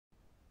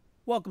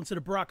Welcome to the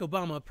Barack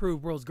Obama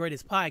approved world's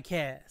greatest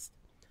podcast,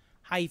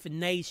 Hyphen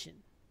Nation.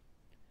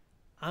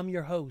 I'm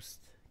your host,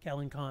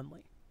 Kellen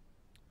Conley.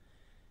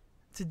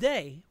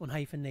 Today on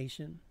Hyphen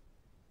Nation,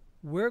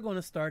 we're going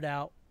to start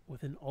out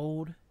with an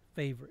old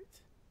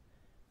favorite.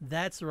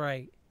 That's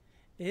right.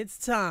 It's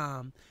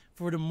time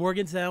for the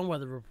Morgantown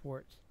weather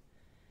report.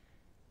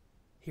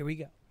 Here we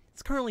go.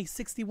 It's currently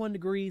 61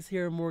 degrees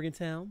here in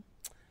Morgantown.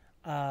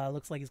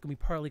 Looks like it's going to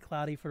be partly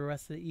cloudy for the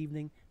rest of the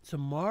evening.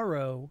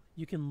 Tomorrow,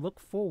 you can look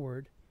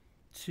forward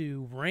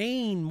to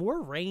rain.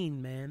 More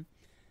rain, man.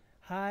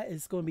 High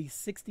is going to be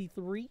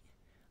 63.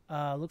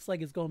 Looks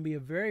like it's going to be a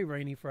very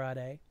rainy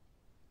Friday.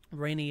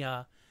 Rainy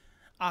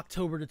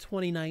October the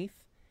 29th.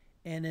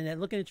 And then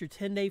looking at your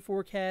 10-day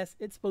forecast,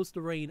 it's supposed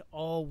to rain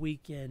all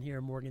weekend here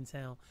in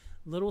Morgantown.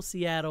 Little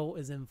Seattle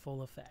is in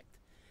full effect.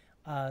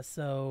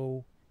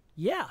 So,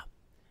 yeah.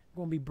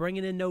 We're going to be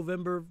bringing in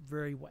November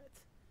very wet.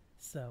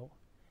 So,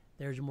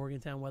 there's your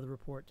Morgantown weather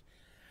report.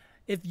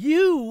 If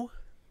you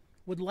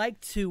would like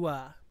to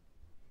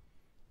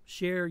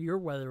share your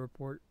weather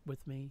report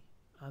with me,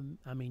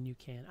 I mean, you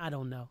can. I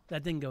don't know.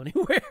 That didn't go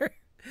anywhere.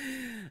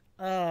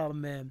 Oh,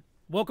 man.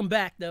 Welcome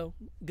back, though.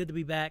 Good to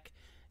be back.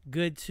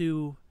 Good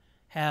to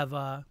have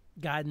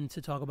gotten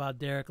to talk about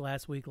Derek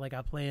last week like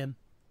I planned.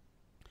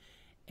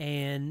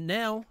 And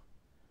now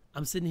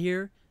I'm sitting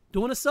here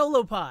doing a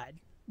solo pod,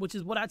 which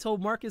is what I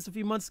told Marcus a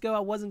few months ago I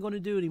wasn't going to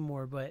do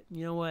anymore. But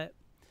you know what?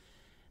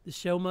 The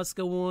show must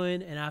go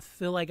on, and I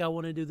feel like I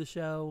want to do the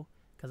show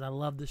because I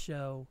love the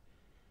show.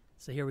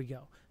 So here we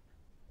go.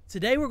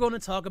 Today we're going to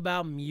talk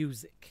about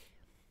music.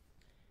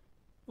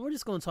 We're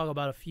just going to talk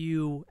about a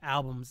few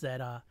albums that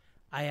I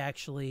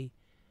actually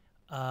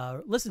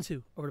listened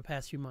to over the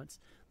past few months.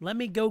 Let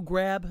me go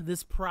grab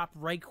this prop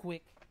right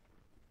quick.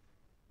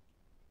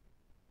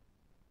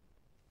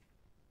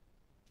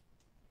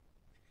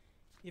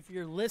 If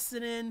you're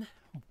listening,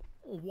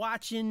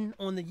 watching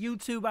on the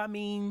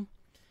YouTube,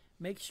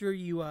 make sure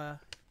you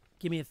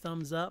give me a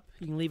thumbs up.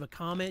 You can leave a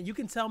comment. You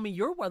can tell me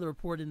your weather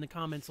report in the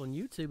comments on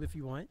YouTube if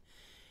you want.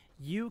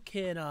 You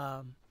can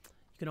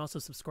also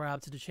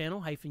subscribe to the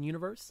channel, Hyphen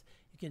Universe.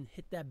 You can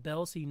hit that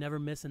bell so you never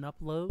miss an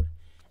upload.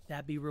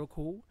 That'd be real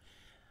cool.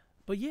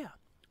 But yeah,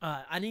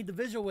 I need the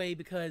visual aid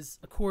because,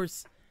 of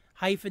course,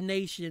 Hyphen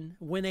Nation,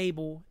 when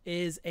able,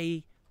 is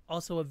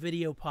also a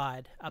video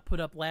pod. I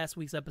put up last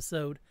week's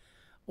episode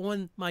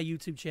on my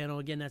YouTube channel.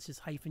 Again, that's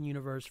just Hyphen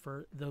Universe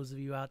for those of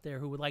you out there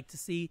who would like to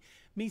see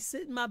me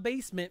sit in my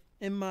basement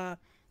in my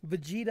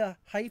Vegeta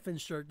Hyphen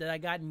shirt that I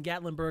got in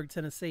Gatlinburg,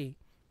 Tennessee.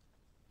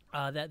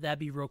 That'd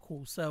be real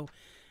cool. So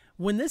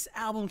when this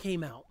album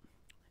came out,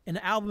 and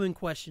the album in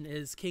question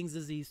is King's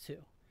Disease 2.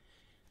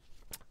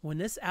 When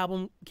this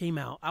album came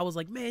out, I was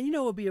like, man, you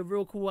know what would be a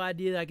real cool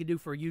idea that I could do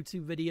for a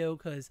YouTube video,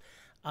 because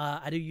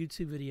I do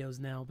YouTube videos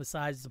now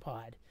besides the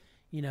pod.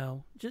 You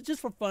know, just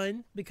for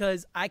fun,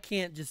 because I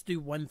can't just do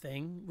one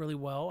thing really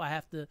well. I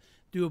have to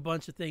do a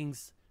bunch of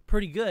things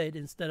pretty good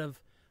instead of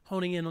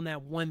honing in on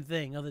that one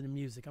thing other than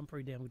music. I'm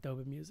pretty damn dope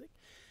at music.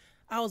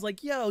 I was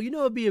like, yo, you know,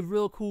 it'd be a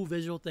real cool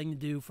visual thing to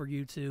do for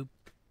YouTube.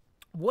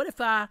 What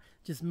if I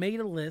just made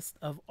a list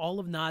of all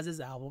of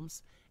Nas's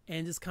albums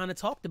and just kind of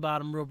talked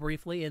about them real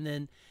briefly and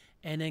then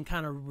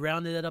kind of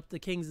rounded it up to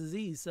King's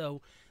Disease?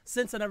 So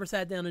since I never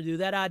sat down to do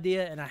that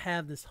idea, and I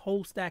have this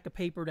whole stack of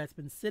paper that's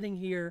been sitting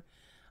here,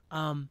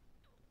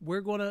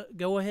 we're going to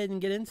go ahead and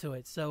get into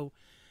it. So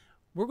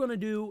we're going to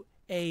do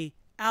a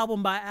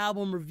album by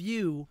album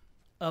review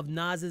of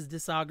Nas's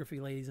discography,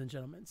 ladies and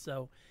gentlemen.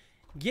 So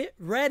get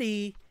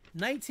ready.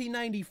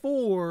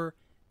 1994,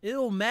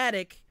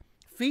 Illmatic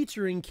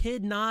featuring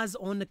Kid Nas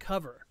on the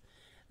cover.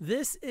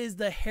 This is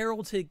the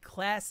heralded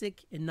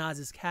classic in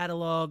Nas's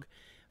catalog.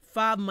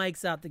 5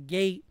 mics out the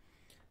gate.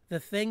 The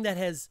thing that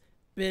has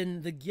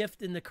been the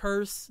gift and the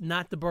curse,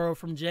 not to borrow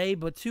from Jay,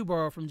 but to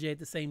borrow from Jay at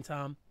the same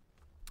time.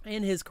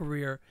 In his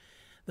career,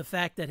 the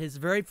fact that his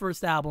very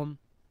first album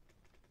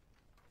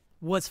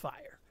was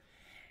fire,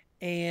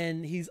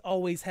 and he's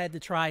always had to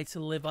try to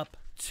live up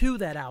to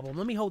that album.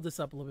 Let me hold this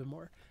up a little bit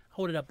more.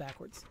 Hold it up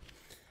backwards.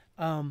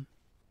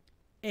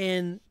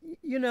 And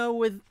you know,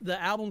 with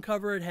the album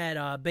cover, it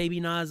had Baby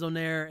Nas on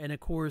there, and of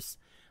course,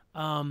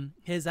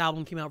 his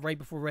album came out right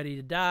before Ready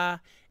to Die,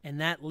 and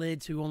that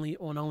led to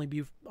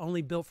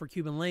Only Built for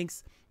Cuban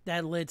Links.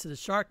 That led to the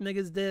Shark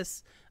Niggas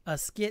diss, a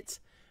skit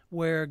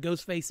where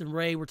Ghostface and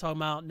Ray were talking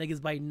about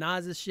niggas biting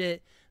Nas's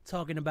shit,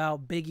 talking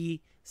about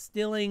Biggie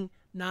stealing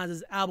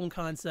Nas's album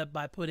concept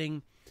by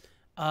putting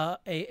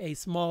a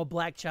small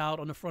black child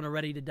on the front of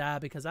Ready to Die,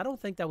 because I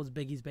don't think that was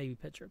Biggie's baby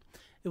picture.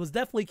 It was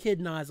definitely Kid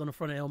Nas on the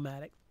front of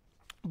Illmatic.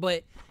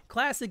 But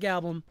classic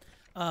album,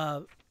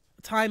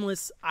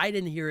 timeless. I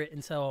didn't hear it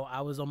until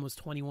I was almost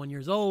 21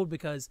 years old,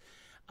 because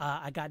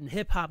I got in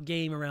hip-hop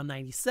game around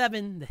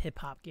 97, the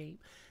hip-hop game.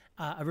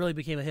 I really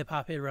became a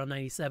hip-hop hit around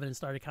 97 and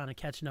started kind of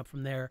catching up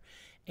from there.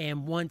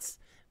 And once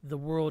the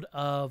world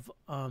of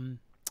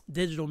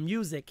digital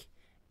music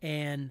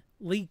and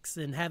leaks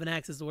and having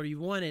access to what you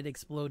wanted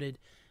exploded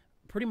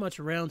pretty much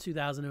around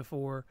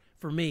 2004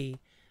 for me,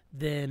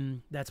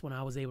 then that's when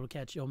I was able to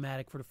catch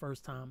Illmatic for the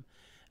first time.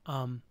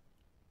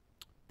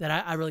 that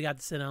I really got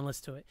to sit down and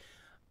listen to it.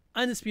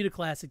 Undisputed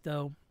classic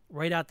though,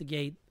 right out the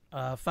gate,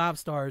 5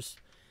 stars.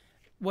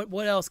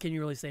 What else can you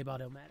really say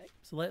about Illmatic?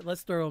 So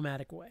let's throw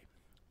Illmatic away.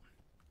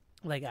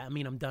 Like, I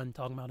mean, I'm done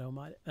talking about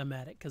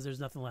Illmatic because there's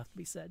nothing left to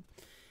be said.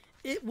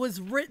 It was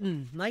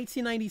written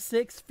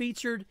 1996,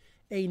 featured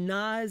a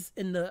Nas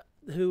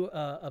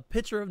a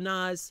picture of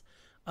Nas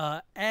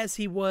as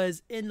he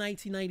was in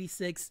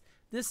 1996.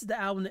 This is the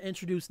album that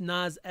introduced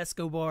Nas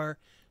Escobar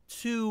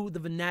to the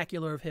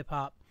vernacular of hip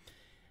hop.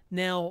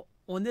 Now,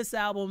 on this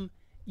album,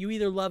 you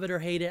either love it or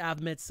hate it.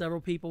 I've met several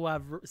people.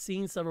 I've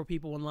seen several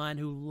people online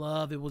who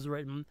love It Was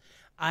Written.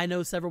 I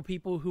know several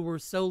people who were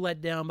so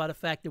let down by the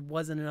fact it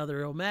wasn't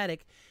another Illmatic.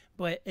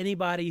 But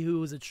anybody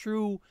who is a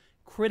true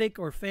critic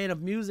or fan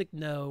of music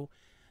know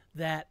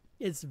that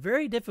it's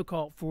very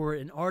difficult for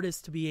an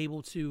artist to be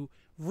able to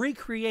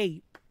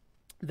recreate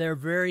their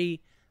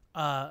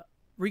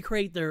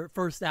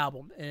first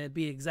album and it'd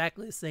be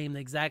exactly the same, the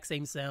exact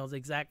same sounds, the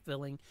exact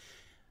feeling.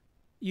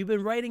 You've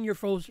been writing your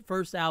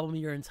first album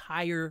your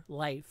entire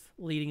life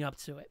leading up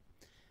to it.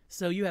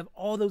 So you have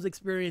all those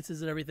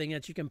experiences and everything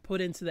that you can put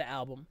into the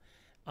album.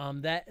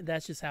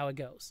 That's just how it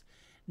goes.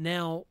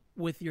 Now,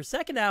 with your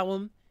second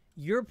album,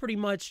 you're pretty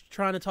much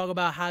trying to talk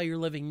about how you're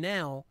living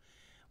now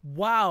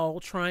while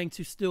trying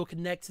to still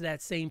connect to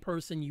that same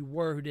person you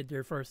were who did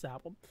their first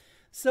album.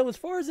 So as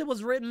far as It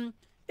Was Written,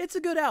 it's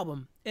a good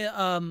album.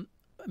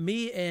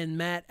 Me and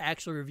Matt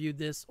actually reviewed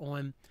this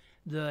on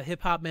the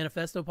Hip Hop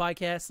Manifesto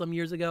podcast some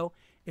years ago.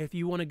 If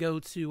you want to go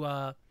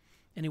to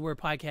anywhere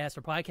podcast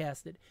or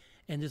podcasted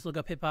and just look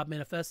up Hip Hop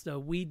Manifesto,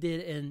 we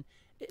did an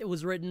It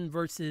Was Written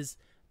versus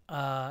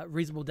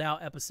Reasonable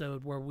Doubt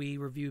episode where we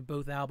reviewed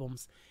both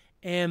albums.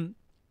 And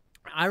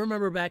I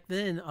remember back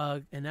then,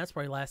 and that's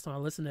probably the last time I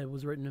listened to It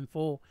Was Written in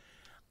full,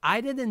 I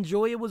didn't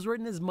enjoy It Was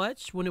Written as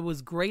much. When it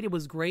was great, it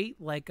was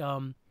great. Like,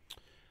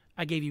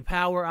 I Gave You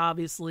Power,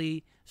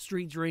 obviously,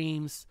 Street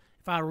Dreams,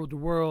 If I Ruled the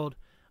World,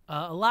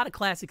 a lot of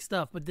classic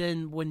stuff. But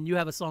then when you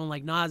have a song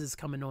like Nas Is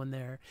Coming on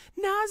there,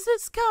 Nas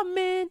Is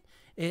Coming,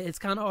 it's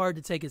kind of hard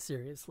to take it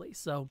seriously.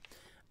 So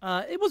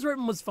It Was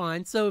Written was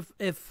fine. So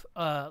if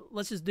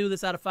let's just do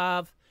this out of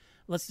 5.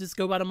 Let's just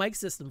go by the mic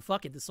system.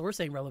 Fuck it, the source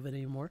ain't relevant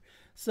anymore.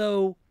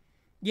 So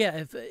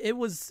yeah, if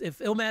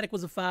Illmatic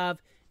was a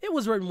 5, It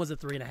Was Written was a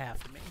 3.5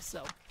 for me.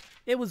 So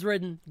It Was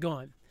Written,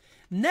 gone.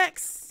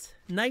 Next,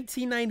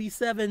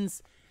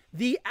 1997's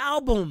The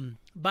Album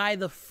by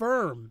The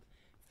Firm,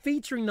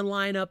 featuring the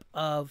lineup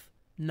of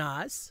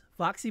Nas,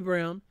 Foxy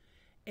Brown,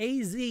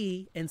 AZ,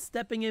 and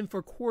stepping in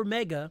for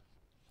Cormega,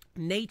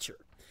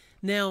 Nature.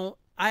 Now,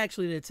 I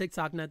actually did a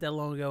TikTok not that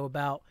long ago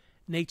about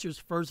Nature's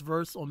first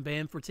verse on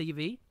Banned for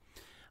TV,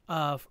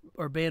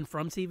 or Banned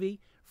from TV,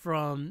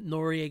 from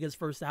Noriega's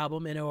first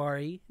album,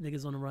 N-O-R-E,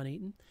 Niggas on the Run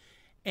Eatin'.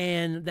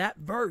 And that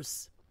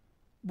verse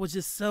was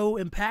just so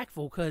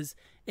impactful because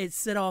it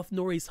set off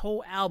Nori's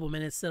whole album,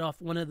 and it set off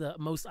one of the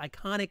most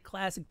iconic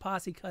classic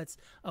posse cuts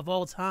of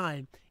all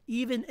time.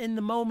 Even in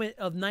the moment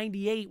of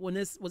 98 when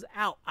this was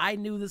out, I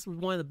knew this was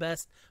one of the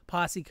best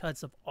posse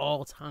cuts of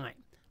all time.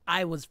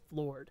 I was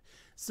floored.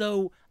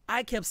 So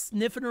I kept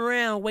sniffing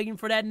around waiting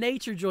for that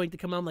Nature joint to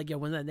come out. I'm like, yo,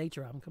 when's that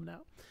Nature album coming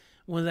out?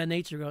 When's that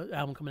Nature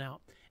album coming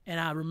out? And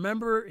I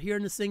remember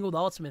hearing the single, The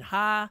Ultimate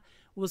High,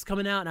 was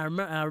coming out,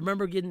 and I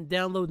remember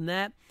downloading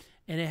that,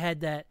 and it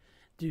had that,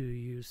 do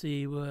you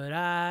see what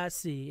I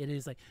see? And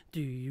it's like, do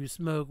you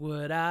smoke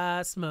what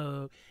I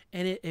smoke?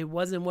 And it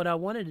wasn't what I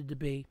wanted it to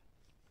be.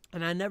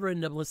 And I never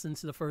ended up listening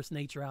to the first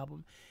Nature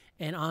album.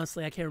 And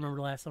honestly, I can't remember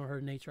the last time I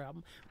heard a Nature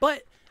album.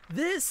 But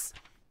this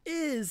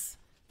is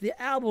the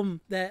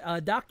album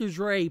that Dr.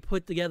 Dre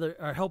put together,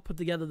 or helped put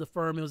together The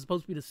Firm. It was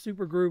supposed to be the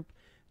super group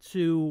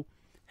to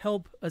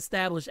help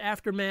establish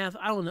Aftermath.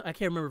 I don't know. I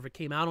can't remember if it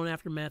came out on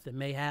Aftermath. It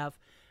may have.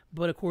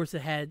 But, of course,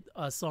 it had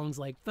songs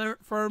like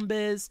Firm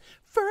Biz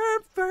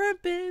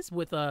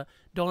with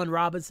Dawn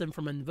Robinson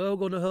from En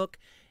Vogue on the hook.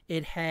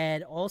 It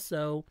had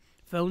also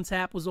Phone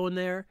Tap was on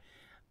there.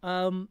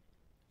 Not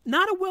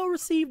a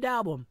well-received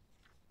album.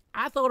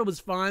 I thought it was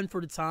fine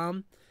for the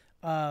time.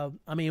 I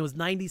mean, it was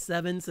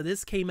 97, so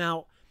this came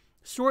out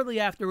shortly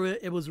after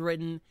it was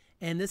written.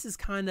 And this is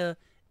kind of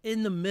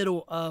in the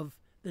middle of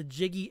the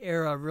Jiggy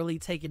era really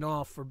taking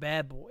off for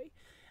Bad Boy,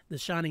 the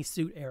Shiny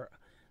Suit era.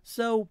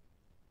 So,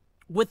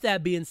 with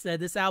that being said,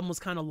 this album was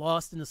kind of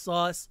lost in the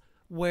sauce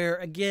where,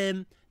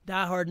 again,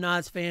 diehard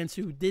Nas fans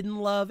who didn't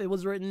love It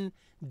Was Written,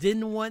 did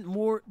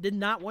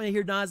not want to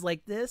hear Nas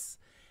like this.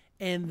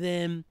 And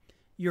then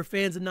your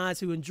fans of Nas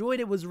who enjoyed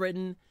It Was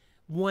Written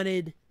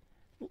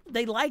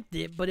they liked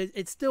it, but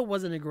it still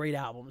wasn't a great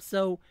album.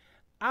 So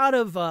out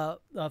of 5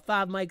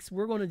 mics,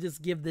 we're going to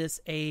just give this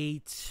a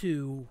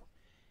 2.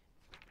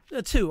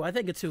 A 2. I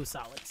think a 2 is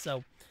solid.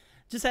 So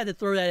just had to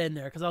throw that in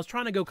there because I was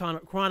trying to go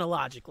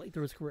chronologically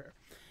through his career.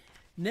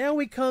 Now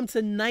we come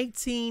to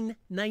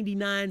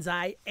 1999's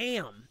I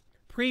Am,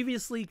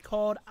 previously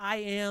called I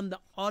Am, the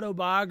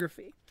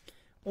autobiography.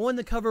 On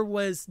the cover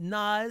was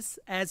Nas,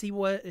 as he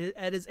was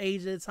at his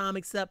age at the time,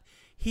 except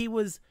he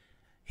was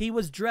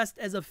dressed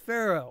as a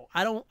pharaoh.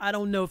 I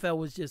don't know if that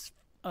was just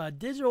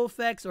digital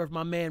effects or if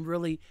my man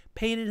really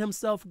painted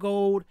himself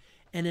gold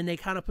and then they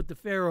kind of put the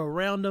pharaoh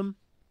around him.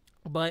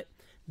 But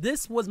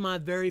this was my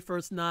very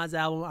first Nas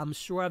album. I'm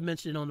sure I've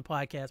mentioned it on the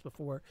podcast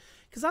before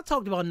because I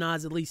talked about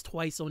Nas at least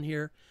twice on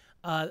here,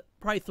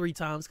 probably 3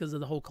 times because of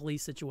the whole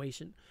Khalees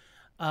situation.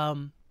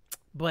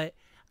 But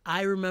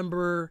I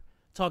remember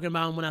talking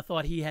about him when I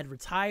thought he had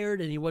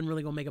retired and he wasn't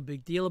really going to make a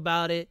big deal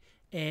about it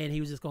and he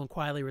was just going to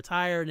quietly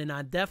retire. And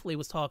I definitely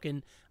was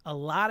talking a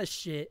lot of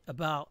shit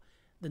about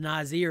the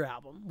Nasir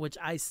album, which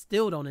I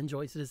still don't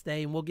enjoy to this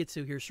day, and we'll get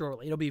to here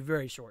shortly. It'll be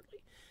very shortly.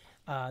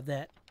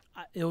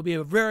 It'll be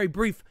a very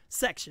brief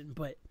section,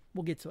 but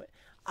we'll get to it.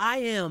 I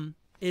Am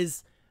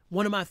is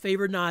one of my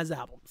favorite Nas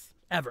albums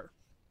ever,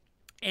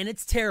 and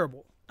it's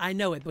terrible. I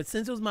know it, but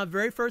since it was my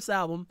very first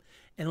album,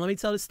 and let me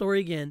tell the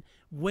story again,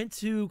 went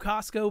to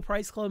Costco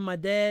Price Club. My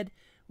dad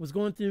was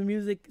going through the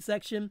music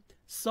section,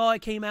 saw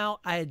it came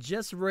out. I had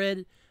just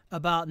read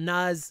about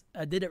Nas.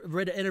 I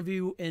read an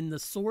interview in The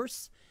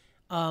Source.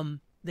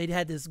 They'd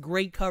had this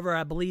great cover.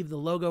 I believe the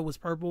logo was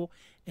purple,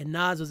 and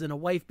Nas was in a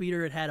wife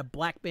beater. It had a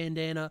black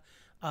bandana.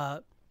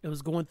 It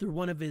was going through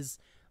one of his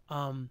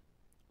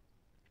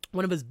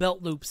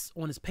belt loops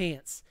on his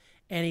pants,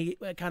 and he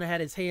kind of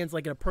had his hands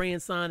like a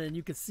praying sign, and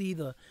you could see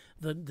the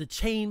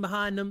chain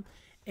behind him.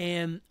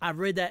 And I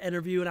read that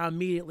interview, and I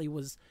immediately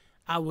was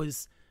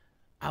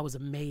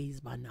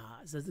amazed by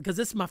Nas because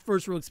this is my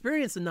first real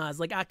experience of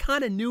Nas. Like I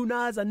kind of knew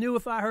Nas. I knew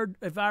if I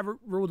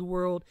ruled the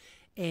world.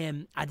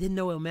 And I didn't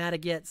know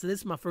Illmatic yet, so this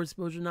is my first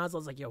exposure to Nas. I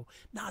was like, yo,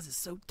 Nas is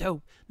so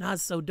dope. Nas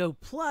is so dope.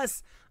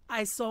 Plus,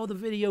 I saw the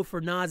video for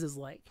Nas's,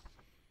 like,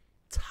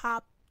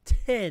 top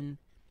 10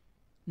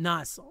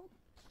 Nas song.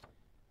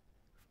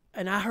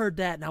 And I heard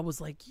that, and I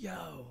was like,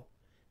 yo,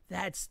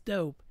 that's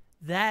dope.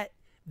 That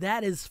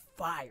is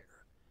fire.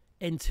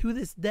 And to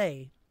this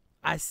day,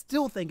 I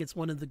still think it's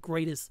one of the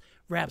greatest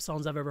rap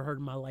songs I've ever heard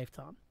in my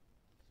lifetime.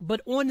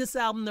 But on this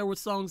album, there were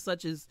songs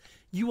such as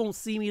You Won't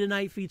See Me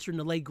Tonight featuring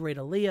the late great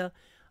Aaliyah.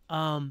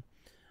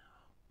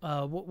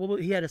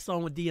 He had a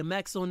song with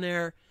DMX on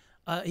there.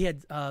 He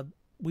had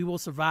We Will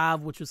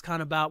Survive, which was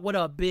kind of about, what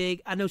up,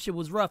 big? I know shit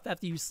was rough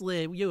after you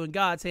slid. You in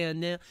God's hand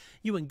now.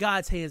 You in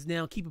God's hands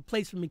now. Keep a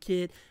place for me,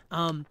 kid.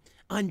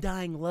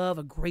 Undying Love,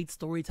 a great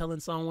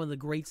storytelling song. One of the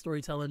great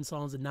storytelling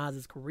songs in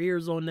Nas's career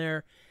is on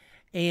there.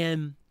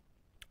 And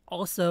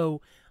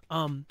also,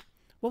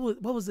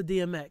 what was the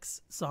DMX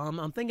song?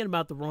 I'm thinking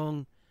about the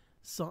wrong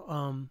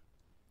song.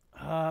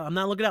 I'm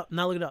not looking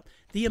it up.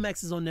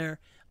 DMX is on there.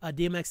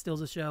 DMX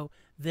steals a show.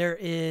 There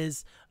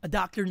is a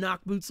Dr.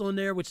 Knockboots on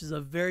there, which is a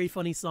very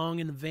funny song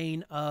in the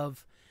vein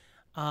of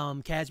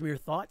Cashmere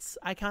Thoughts,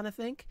 I kind of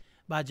think,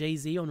 by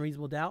Jay-Z on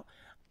Reasonable Doubt.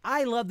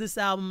 I love this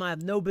album. I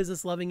have no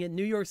business loving it.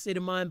 New York State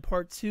of Mind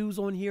Part 2's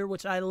on here,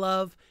 which I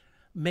love.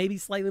 Maybe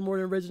slightly more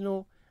than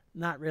original.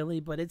 Not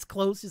really, but it's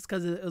close just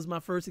because it was my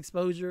first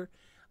exposure.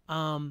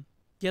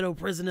 Ghetto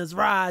Prisoners,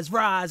 Rise,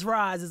 Rise,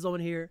 Rise is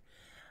on here.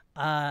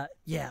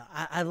 Yeah,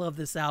 I love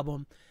this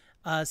album.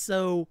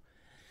 So,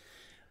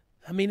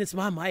 I mean, it's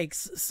my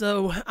mics.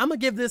 So I'm gonna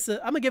give this a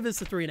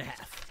 3.5.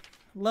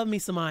 Love me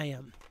some I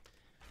Am.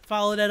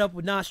 Follow that up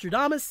with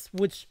Nostradamus,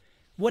 which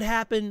what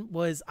happened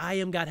was I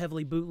Am got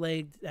heavily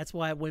bootlegged. That's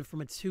why it went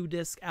from a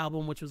 2-disc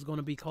album, which was going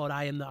to be called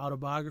I Am the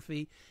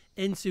Autobiography,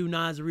 into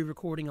Nas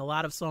re-recording a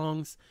lot of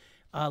songs.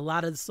 A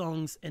lot of the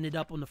songs ended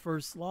up on the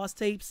first Lost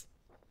tapes.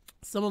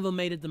 Some of them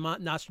made it to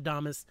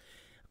Nostradamus.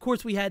 Of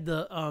course, we had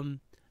the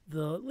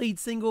lead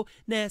single,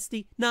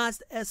 Nasty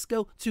Nas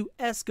Esco to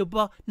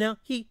Escobar. Now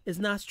he is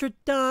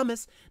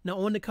Nostradamus. Now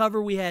on the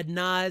cover, we had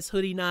Nas,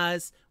 Hoodie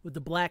Nas with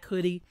the black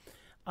hoodie.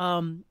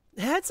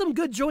 Had some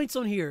good joints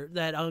on here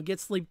that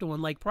get slept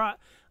on. Like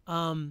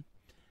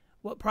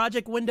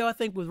Project Window, I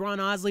think, with Ron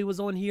Osley was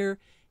on here.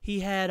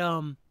 He had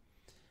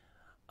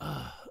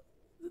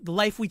The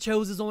Life We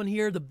Chose is on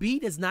here. The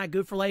beat is not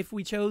good for Life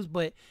We Chose,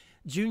 but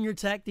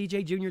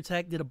DJ Junior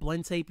Tech did a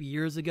blend tape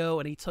years ago,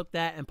 and he took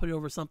that and put it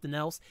over something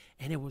else,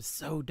 and it was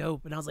so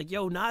dope. And I was like,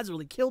 yo, Nas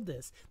really killed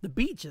this. The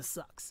beat just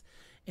sucks.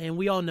 And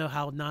we all know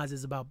how Nas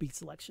is about beat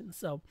selection.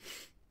 So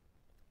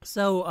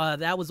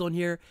that was on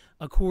here.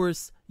 Of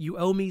course, You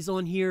Owe Me's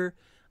on here.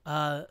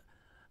 The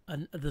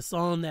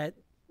song that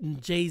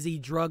Jay-Z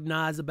drugged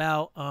Nas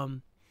about,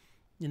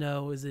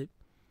 is it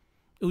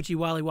Uchi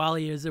Wally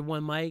Wally? Is it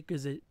One Mic?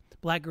 Is it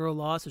Black Girl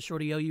Lost or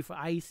Shorty Owe You for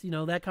Ice?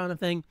 That kind of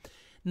thing.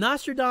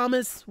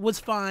 Nostradamus was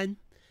fine.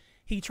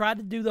 He tried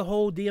to do the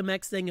whole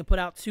DMX thing and put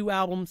out 2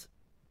 albums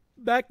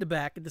back to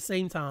back at the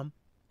same time.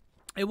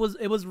 It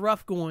was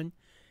rough going.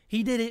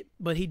 He did it,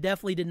 but he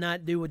definitely did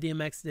not do what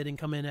DMX did and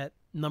come in at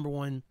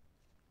 #1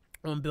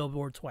 on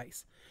Billboard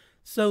twice.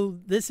 So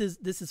this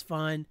is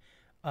fine.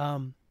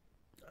 I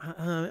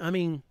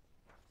mean,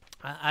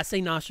 I say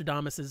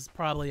Nostradamus is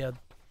probably a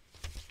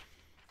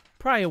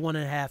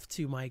 1.5,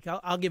 2 mic.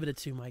 I'll give it a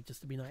 2 mic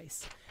just to be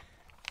nice.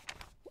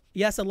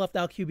 Yes, I left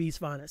out QB's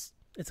Finest.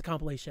 It's a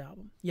compilation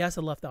album. Yes,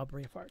 I left out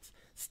Brain Farts.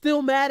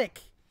 Stillmatic,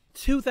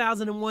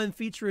 2001,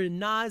 featuring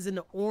Nas in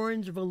the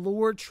orange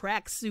velour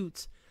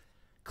tracksuit.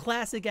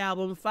 Classic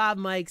album, 5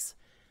 mics.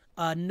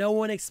 No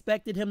one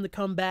expected him to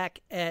come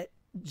back at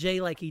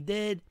Jay like he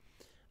did.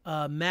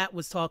 Matt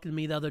was talking to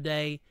me the other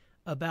day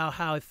about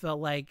how it felt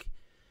like,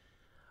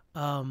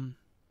 who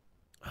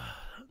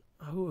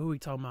are we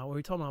talking about? Were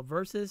we talking about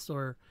Versus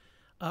or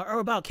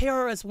about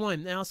KRS-One?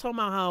 And I was talking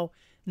about how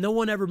no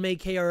one ever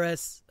made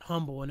KRS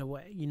humble in a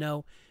way, you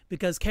know,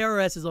 because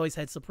KRS has always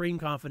had supreme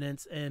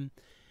confidence, and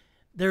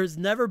there's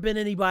never been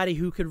anybody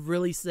who could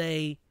really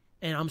say,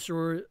 and I'm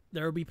sure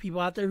there will be people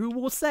out there who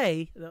will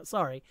say,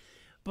 sorry,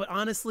 but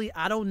honestly,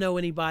 I don't know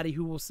anybody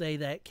who will say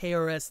that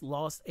KRS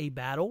lost a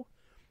battle,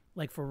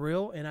 like for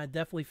real, and I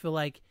definitely feel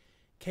like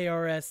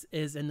KRS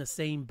is in the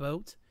same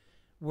boat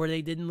where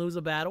they didn't lose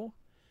a battle.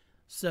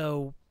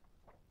 So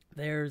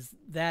there's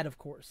that, of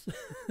course.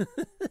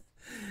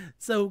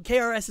 So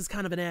KRS is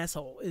kind of an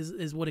asshole,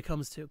 is what it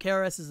comes to.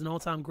 KRS is an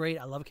all-time great.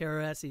 I love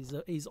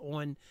KRS. He's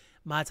on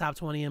my top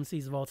 20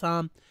 MCs of all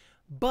time.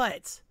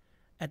 But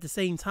at the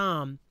same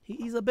time,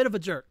 he's a bit of a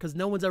jerk because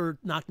no one's ever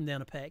knocked him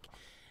down a peg.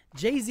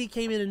 Jay-Z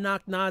came in and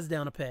knocked Nas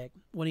down a peg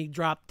when he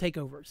dropped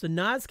Takeover. So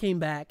Nas came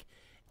back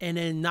and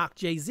then knocked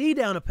Jay-Z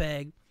down a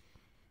peg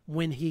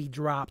when he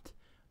dropped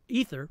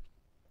Ether,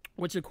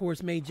 which of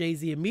course made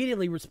Jay-Z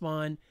immediately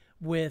respond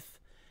with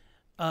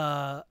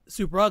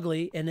Super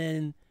Ugly, and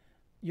then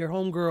your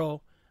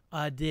homegirl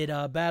did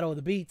Battle of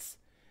the Beats,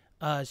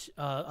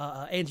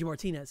 Angie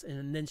Martinez,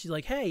 and then she's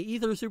like, hey,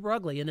 Ether is Super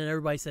Ugly, and then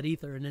everybody said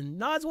Ether, and then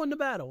Nas won the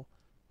battle.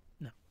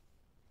 No,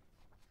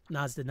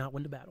 Nas did not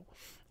win the battle.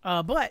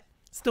 But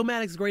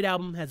Stillmatic's great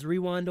album, has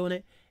Rewind on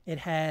it. It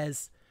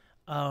has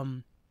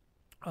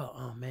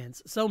oh man,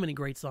 so many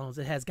great songs.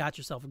 It has Got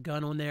Yourself a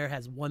Gun on there, it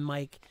has One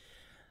Mic.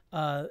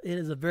 It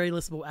is a very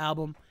listenable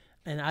album,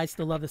 and I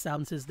still love this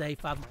album to this day.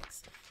 5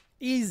 mics.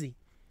 Easy.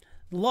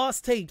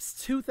 Lost Tapes,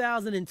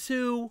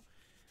 2002.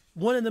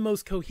 One of the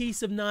most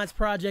cohesive Nas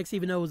projects,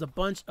 even though it was a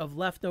bunch of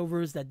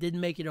leftovers that didn't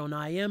make it on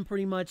IM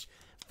pretty much.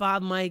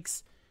 5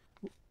 mics.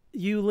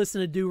 You listen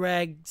to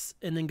Do-Rags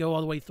and then go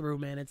all the way through,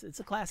 man. It's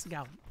a classic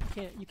album.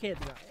 You can't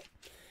deny it.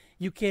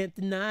 You can't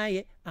deny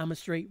it. I'm a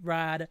straight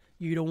rider.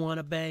 You don't want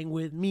to bang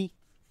with me.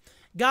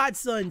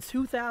 Godson,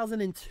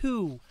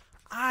 2002.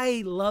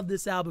 I love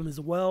this album as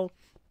well.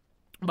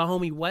 My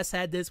homie Wes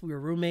had this. We were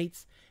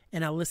roommates,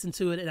 and I listened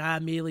to it, and I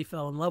immediately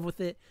fell in love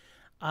with it.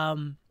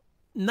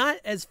 Not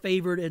as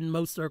favored in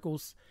most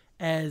circles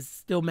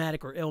as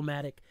Stillmatic or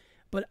Illmatic,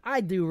 but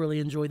I do really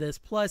enjoy this.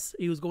 Plus,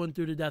 he was going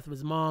through the death of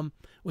his mom,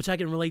 which I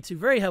can relate to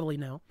very heavily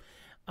now.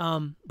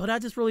 But I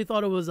just really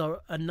thought it was a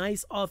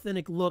nice,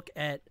 authentic look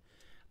at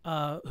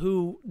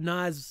who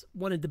Nas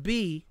wanted to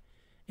be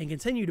and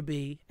continue to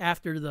be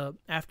after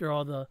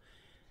all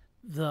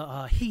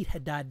the heat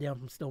had died down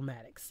from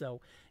Stillmatic. So,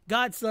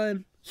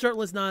 Godson,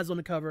 shirtless Nas on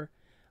the cover.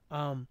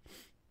 Yeah,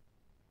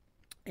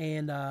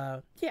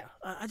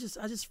 I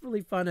just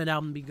really find that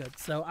album to be good.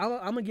 So I'm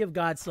gonna give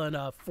Godson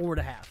a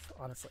 4.5,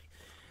 honestly.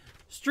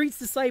 Street's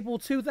Disciple,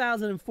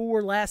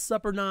 2004, Last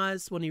Supper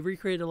Nas, when he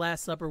recreated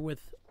Last Supper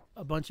with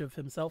a bunch of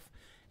himself.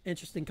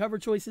 Interesting cover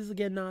choices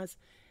again, Nas.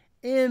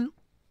 And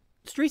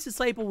Street's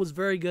Disciple was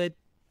very good.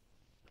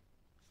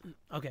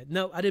 Okay,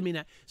 no, I didn't mean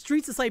that.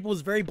 Street's Disciple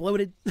was very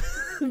bloated,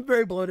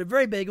 very bloated,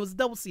 very big. It was a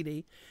double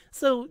CD,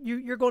 so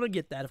you're going to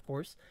get that, of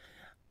course.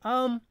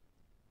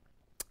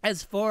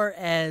 As far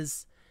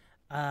as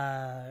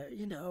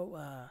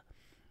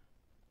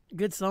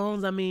good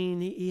songs, I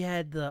mean, he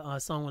had the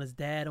song with his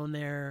dad on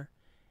there,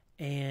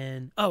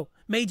 and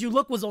Made You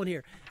Look was on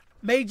here.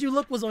 Made You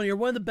Look was on here.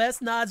 One of the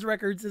best Nas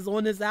records is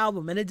on this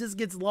album, and it just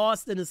gets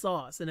lost in the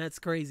sauce, and that's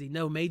crazy.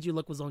 No, Made You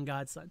Look was on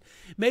Godson.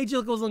 Made You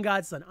Look was on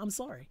Godson. I'm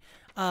sorry.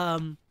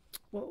 Well,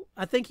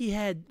 I think he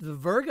had the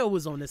Virgo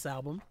was on this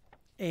album,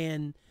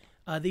 and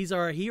These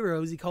Are Our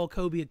Heroes. He called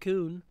Kobe a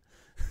coon.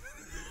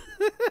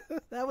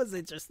 That was an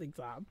interesting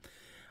time.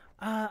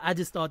 I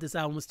just thought this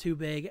album was too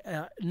big.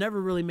 Never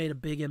really made a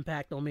big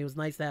impact on me. It was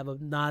nice to have a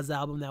Nas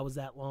album that was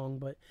that long,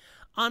 but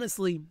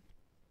honestly,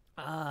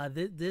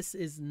 this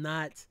is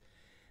not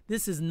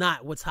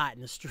what's hot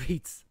in the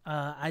streets.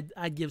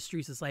 I'd give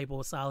Streets Disciple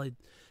a solid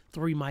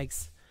 3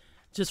 mics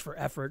just for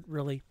effort,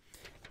 really.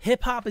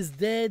 Hip Hop is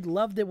Dead.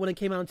 Loved it when it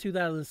came out in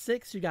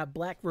 2006. You got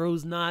Black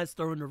Rose Nas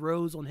throwing the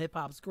rose on hip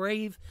hop's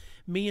grave.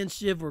 Me and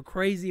Shiv were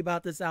crazy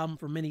about this album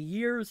for many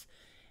years.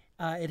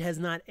 It has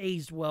not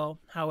aged well,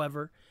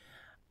 however.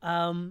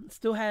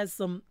 Still has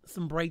some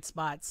bright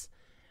spots,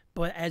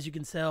 but as you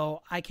can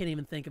tell, I can't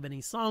even think of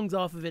any songs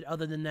off of it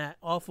other than that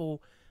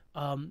awful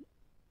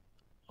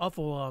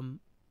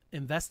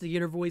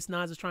investigator voice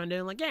Nas is trying to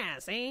do. Like, yeah,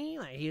 see,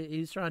 like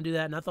he's trying to do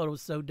that, and I thought it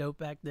was so dope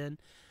back then.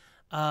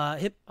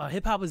 Hip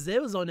Hop is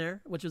Dead was on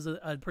there, which was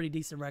a pretty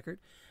decent record.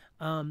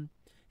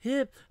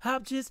 Hip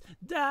Hop just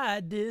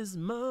died this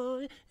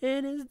morning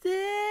and is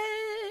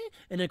dead.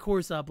 And of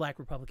course, Black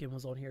Republican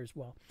was on here as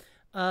well.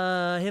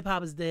 Hip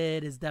Hop is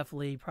Dead is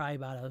definitely probably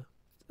about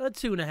a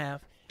 2.5.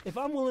 If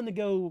I'm willing to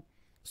go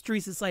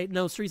Streets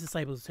Disciple, Streets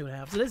Disciple is a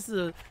 2.5. So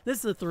this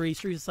is a 3.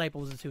 Streets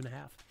Disciple is a 2.5.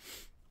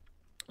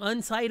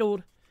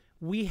 Untitled,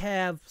 we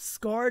have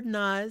Scarred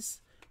Nas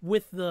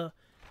with the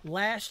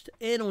lashed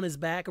in on his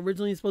back.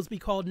 Originally supposed to be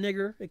called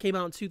Nigger. It came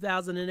out in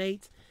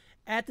 2008.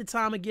 At the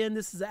time, again,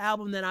 this is an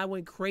album that I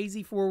went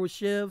crazy for with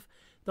Shiv.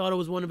 Thought it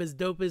was one of his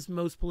dopest,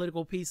 most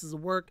political pieces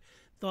of work.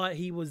 Thought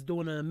he was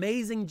doing an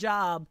amazing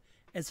job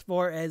as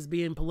far as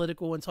being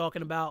political and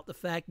talking about the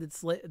fact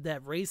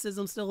that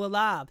racism's still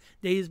alive.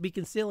 They just be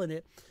concealing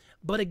it.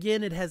 But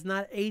again, it has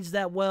not aged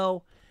that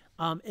well.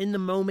 In the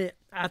moment,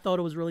 I thought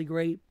it was really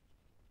great.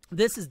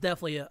 This is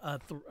definitely a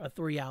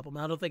 3 album.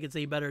 I don't think it's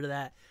any better than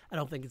that. I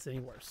don't think it's any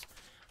worse.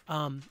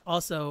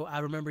 Also, I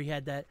remember he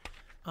had that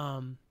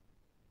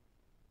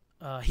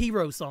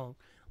Hero song,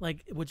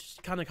 which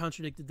kind of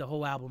contradicted the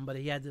whole album, but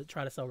he had to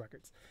try to sell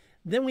records.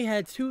 Then we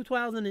had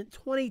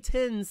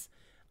 2010's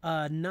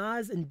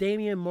Nas and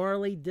Damian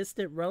Marley,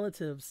 Distant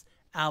Relatives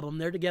album.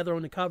 They're together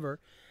on the cover.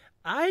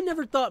 I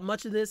never thought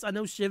much of this. I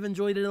know Shiv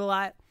enjoyed it a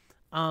lot.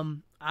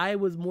 I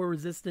was more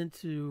resistant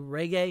to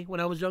reggae when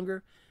I was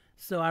younger,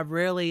 so I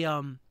rarely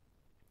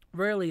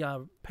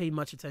paid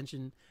much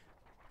attention.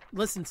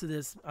 Listened to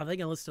this. I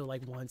think I listened to it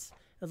like once.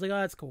 I was like,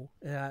 oh, that's cool.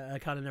 And I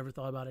kind of never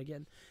thought about it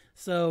again.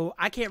 So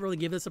I can't really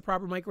give this a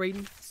proper mic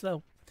rating.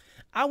 So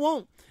I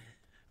won't.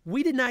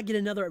 We did not get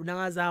another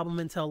Nas album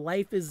until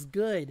Life is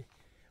Good,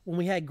 when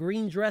we had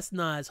Green Dress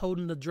Nas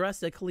holding the dress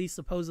that Khalees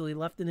supposedly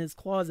left in his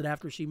closet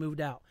after she moved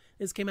out.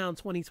 This came out in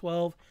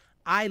 2012.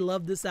 I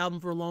loved this album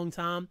for a long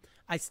time.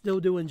 I still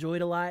do enjoy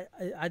it a lot.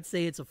 I'd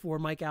say it's a 4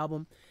 mic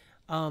album.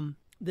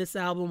 This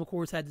album, of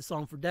course, had the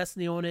song for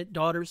Destiny on it,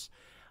 Daughters.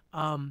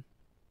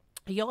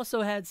 He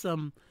also had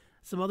some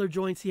other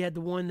joints. He had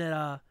the one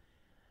that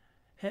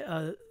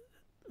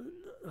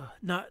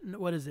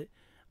what is it?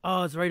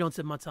 Oh, it's right on the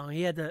tip of my tongue.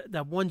 He had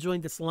that one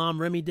joint that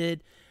Salam Remy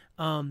did.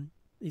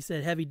 He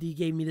said, Heavy D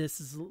gave me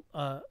this.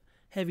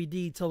 Heavy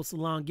D told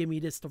Salam, give me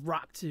this to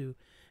rock to.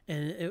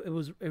 And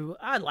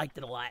I liked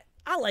it a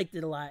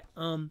lot.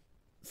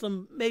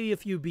 Maybe a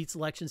few beat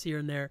selections here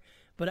and there,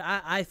 but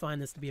I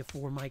find this to be a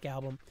 4 mic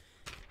album.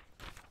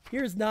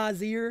 Here's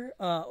Nasir.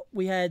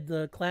 We had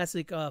the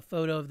classic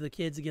photo of the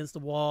kids against the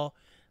wall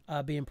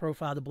being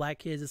profiled, the black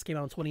kids. This came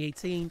out in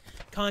 2018.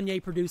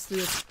 Kanye produced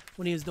this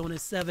when he was doing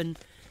his seven,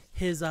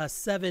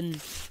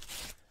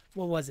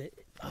 what was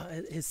it?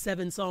 His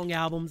 7 song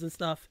albums and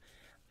stuff.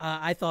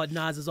 I thought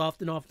Nas is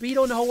often off beat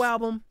on the whole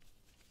album,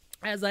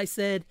 as I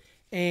said,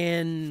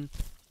 and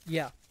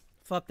yeah,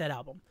 fuck that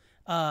album.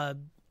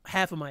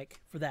 Half a mic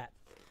for that.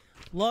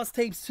 Lost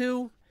Tapes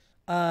 2.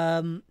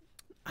 I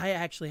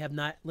actually have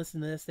not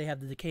listened to this. They have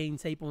the Decaying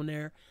tape on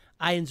there.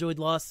 I enjoyed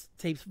Lost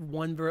Tapes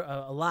 1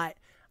 a lot.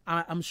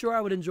 I'm sure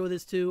I would enjoy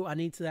this too. I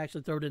need to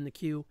actually throw it in the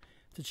queue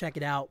to check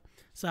it out.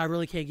 So I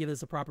really can't give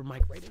this a proper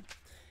mic rating.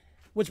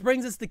 Which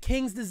brings us to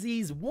King's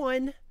Disease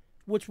 1,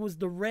 which was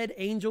the Red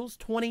Angels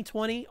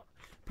 2020,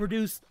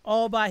 produced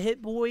all by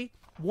Hit Boy.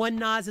 Won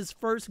Nas's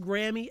first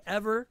Grammy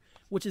ever,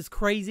 which is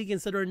crazy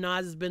considering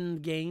Nas has been in the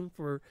game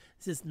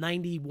since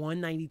 91,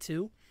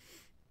 92.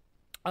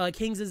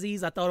 King's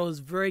Disease, I thought it was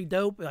very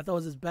dope. I thought it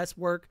was his best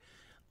work,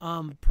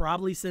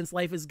 probably since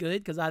Life is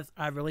Good, because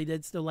I really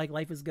did still like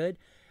Life is Good.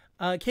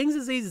 King's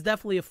Disease is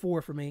definitely a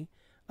 4 for me.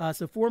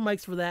 So 4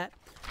 mics for that.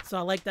 So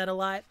I like that a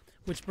lot.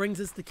 Which brings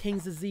us to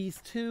King's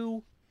Disease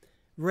 2.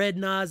 Red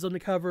Nas on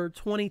the cover,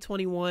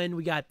 2021.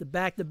 We got the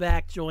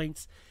back-to-back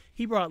joints.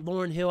 He brought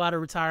Lauryn Hill out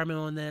of retirement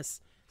on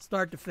this,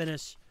 start to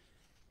finish.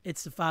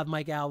 It's a 5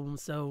 mic album,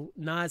 so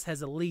Nas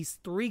has at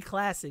least 3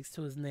 classics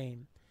to his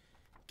name.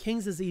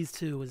 King's Disease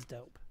 2 is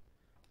dope.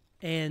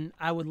 And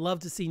I would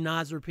love to see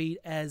Nas repeat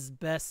as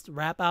best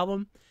rap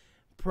album.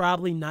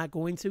 Probably not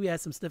going to. He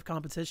has some stiff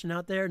competition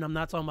out there, and I'm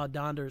not talking about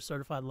Donda or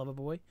Certified Lover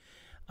Boy.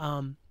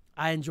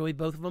 I enjoyed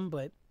both of them,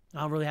 but I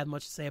don't really have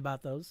much to say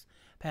about those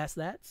past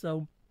that.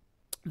 So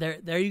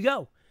there you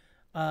go.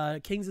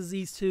 King's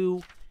Disease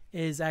 2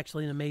 is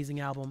actually an amazing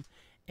album,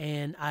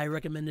 and I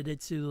recommended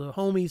it to the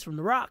homies from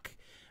The Rock,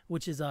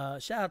 which is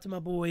shout out to my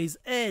boys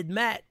Ed,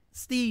 Matt,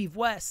 Steve,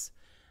 Wes,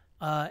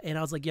 and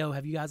I was like, yo,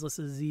 have you guys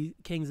listened to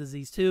King's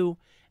Disease 2?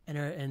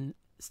 And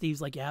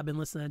Steve's like, yeah, I've been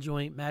listening to that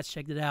joint. Matt's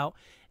checked it out,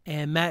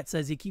 and Matt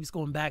says he keeps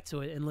going back to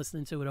it and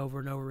listening to it over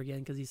and over again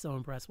because he's so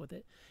impressed with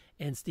it.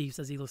 And Steve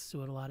says he listens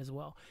to it a lot as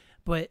well.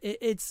 But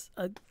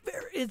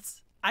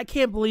I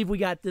can't believe we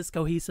got this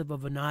cohesive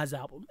of a Nas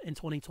album in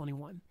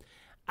 2021.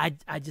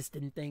 I just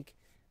didn't think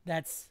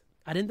that's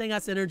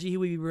energy he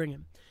would be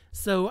bringing.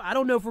 So I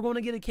don't know if we're going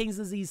to get a King's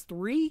Disease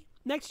 3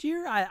 next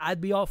year.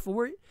 I'd be all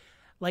for it.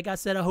 Like I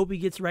said, I hope he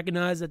gets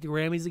recognized at the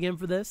Grammys again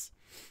for this.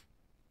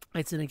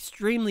 It's an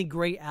extremely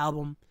great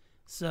album.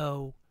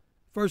 So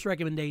first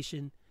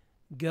recommendation,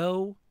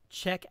 go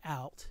check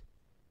out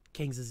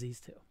King's Disease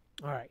 2.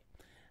 All right.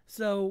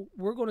 So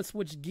we're going to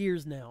switch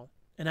gears now.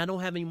 And I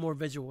don't have any more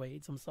visual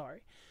aids. I'm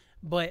sorry.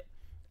 But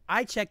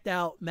I checked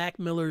out Mac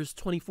Miller's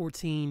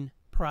 2014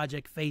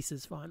 project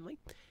Faces finally.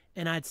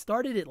 And I'd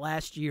started it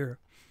last year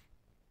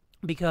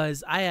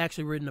because I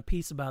actually written a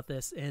piece about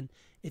this. And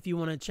if you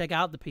want to check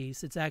out the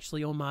piece, it's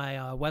actually on my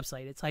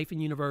website. It's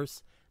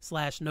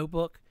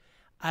hyphenuniverse.com/notebook.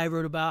 I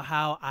wrote about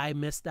how I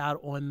missed out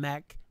on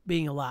Mac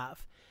being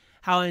alive.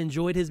 How I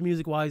enjoyed his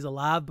music while he's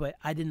alive, but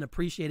I didn't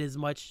appreciate it as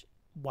much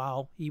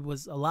while he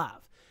was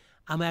alive.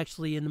 I'm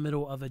actually in the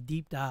middle of a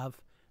deep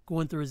dive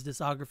going through his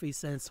discography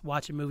since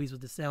watching movies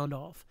with the sound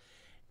off.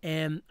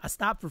 And I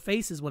stopped for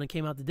Faces when it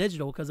came out to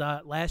digital because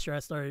last year I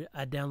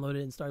downloaded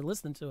it and started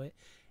listening to it,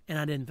 and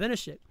I didn't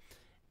finish it.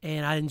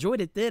 And I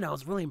enjoyed it then. I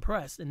was really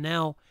impressed. And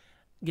now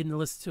getting to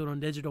listen to it on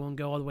digital and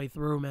go all the way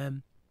through,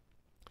 man,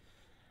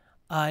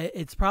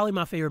 it's probably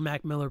my favorite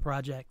Mac Miller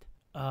project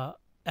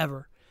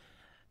ever.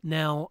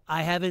 Now,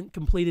 I haven't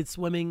completed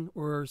Swimming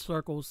or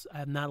Circles. I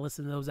have not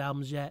listened to those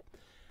albums yet.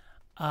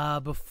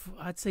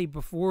 I'd say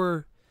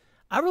before,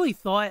 I really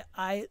thought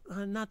I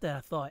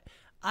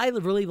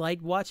really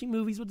liked watching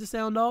movies with the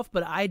sound off,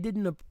 but I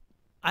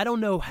don't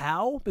know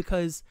how,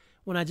 because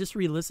when I just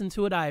re-listened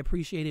to it, I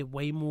appreciate it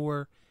way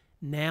more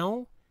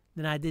now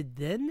than I did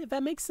then, if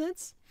that makes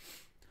sense.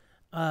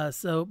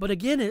 But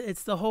again,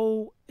 it's the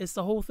whole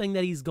thing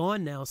that he's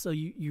gone now. So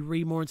you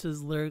read more into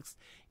his lyrics,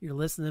 you're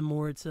listening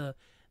more to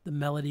the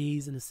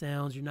melodies and the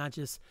sounds. You're not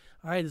just,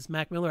 all right, this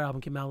Mac Miller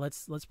album came out,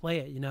 let's play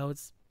it.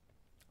 It's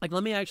like,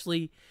 let me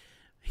actually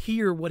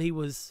hear what he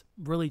was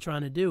really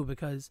trying to do,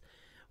 because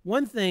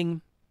one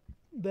thing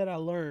that I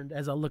learned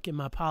as I look at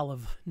my pile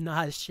of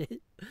Nas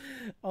shit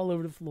all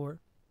over the floor,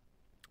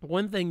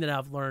 one thing that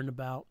I've learned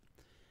about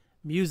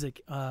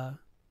music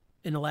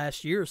in the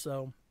last year or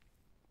so,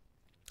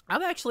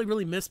 I've actually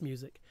really missed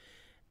music.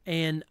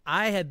 And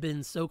I had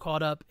been so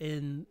caught up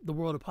in the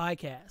world of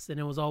podcasts, and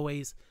it was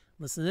always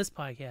listen to this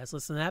podcast,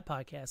 listen to that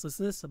podcast,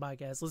 listen to this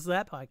podcast, listen to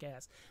that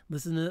podcast,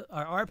 listen to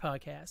our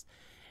podcast.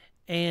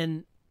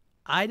 And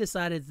I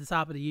decided at the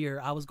top of the year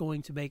I was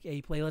going to make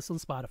a playlist on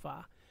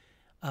Spotify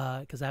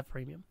because I have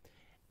premium.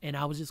 And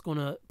I was just going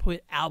to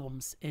put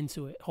albums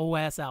into it, whole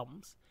ass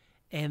albums.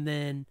 And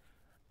then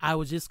I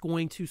was just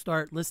going to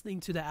start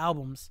listening to the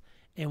albums.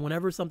 And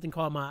whenever something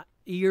caught my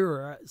ear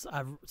or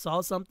I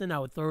saw something, I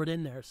would throw it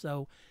in there.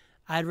 So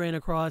I ran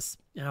across,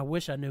 and I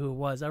wish I knew who it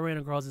was, I ran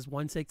across this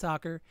one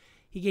TikToker.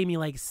 He gave me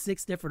like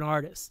 6 different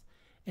artists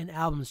and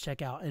albums to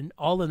check out, and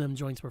all of them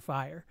joints were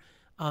fire.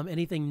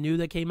 Anything new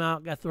that came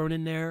out got thrown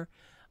in there,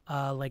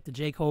 like the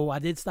J. Cole. I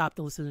did stop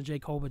to listen to J.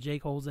 Cole, but J.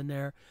 Cole's in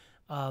there.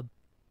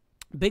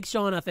 Big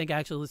Sean, I think I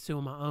actually listened to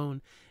on my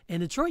own.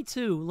 And Detroit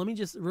too, let me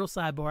just, real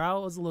sidebar, I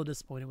was a little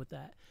disappointed with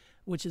that,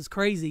 which is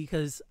crazy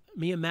because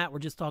me and Matt were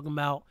just talking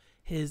about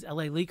his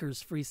LA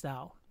Leakers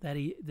freestyle that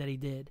he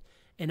did.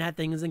 And that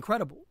thing is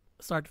incredible,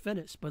 start to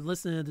finish. But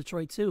listening to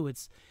Detroit too,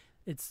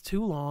 it's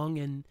too long,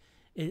 and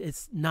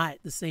it's not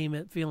the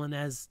same feeling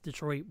as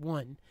Detroit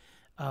 1,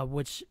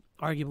 which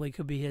arguably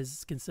could be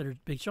considered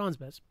Big Sean's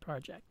best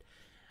project.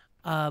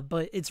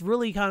 But it's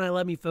really kind of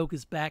let me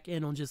focus back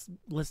in on just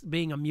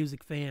being a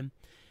music fan.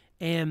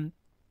 And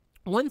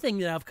one thing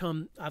that I've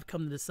come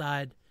to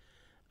decide,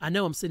 I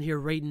know I'm sitting here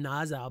rating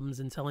Nas albums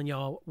and telling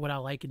y'all what I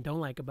like and don't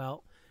like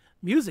about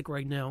music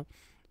right now,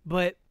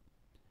 but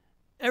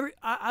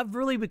I've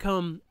really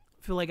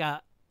feel like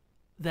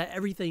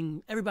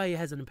everybody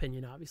has an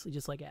opinion, obviously,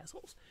 just like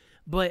assholes.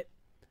 But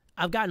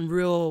I've gotten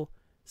real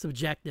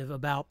subjective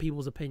about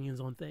people's opinions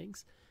on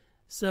things.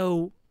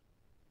 So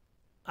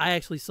I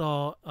actually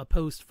saw a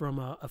post from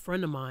a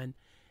friend of mine,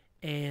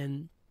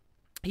 and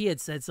he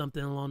had said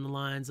something along the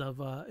lines of,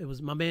 it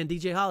was my man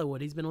DJ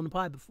Hollywood. He's been on the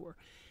pod before.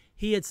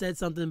 He had said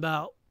something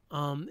about,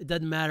 it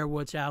doesn't matter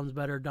which album's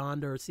better,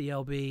 Donda or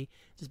CLB.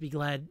 Just be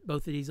glad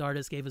both of these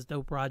artists gave us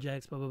dope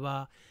projects, blah, blah,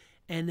 blah.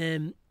 And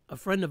then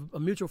a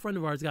mutual friend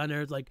of ours got in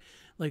there, it's like,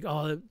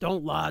 oh,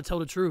 don't lie, tell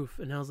the truth.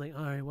 And I was like,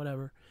 all right,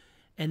 whatever.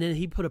 And then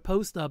he put a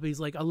post up. He's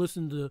like, I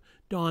listened to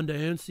Donda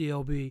and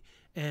CLB,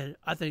 and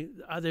I think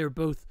they were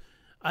both,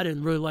 I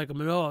didn't really like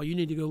them at all. You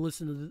need to go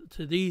listen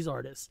to these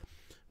artists,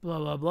 blah,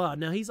 blah, blah.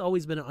 Now, he's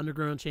always been an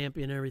underground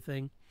champion and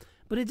everything,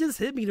 but it just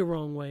hit me the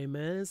wrong way,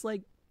 man. It's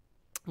like,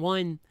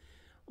 on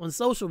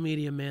social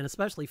media, man,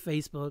 especially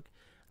Facebook,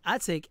 I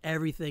take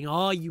everything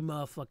all you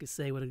motherfuckers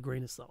say with a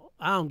grain of salt.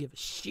 I don't give a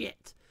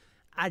shit.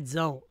 I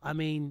don't. I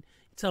mean,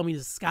 tell me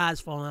the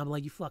sky's falling, I'm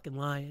like, you fucking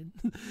lying.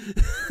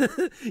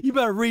 You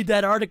better read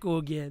that article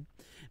again.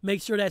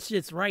 Make sure that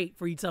shit's right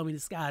before you tell me the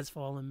sky's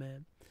falling,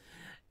 man.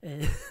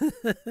 And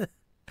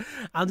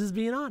I'm just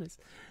being honest.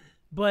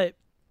 But,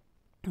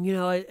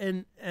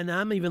 and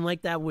I'm even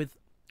like that with,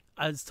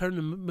 I was turning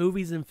to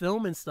movies and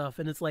film and stuff,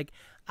 and it's like,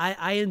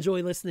 I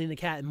enjoy listening to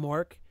Kat and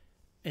Mark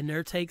and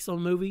their takes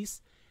on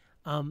movies,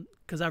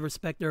 because I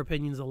respect their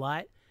opinions a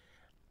lot.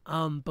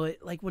 But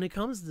like when it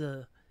comes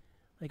to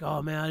like,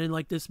 oh man, I didn't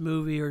like this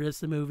movie or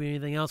this movie or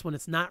anything else, when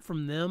it's not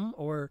from them,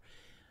 or,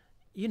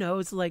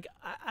 it's like,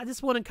 I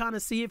just want to kind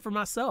of see it for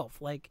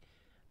myself. Like,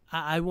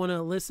 I want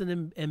to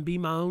listen and be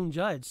my own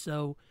judge.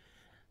 So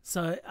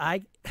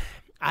I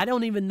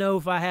don't even know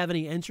if I have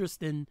any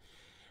interest in,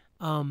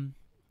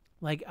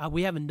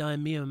 we haven't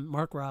done, me and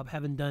Mark Rob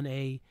haven't done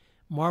a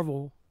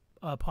Marvel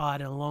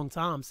pod in a long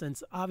time,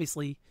 since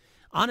honestly,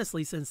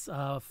 since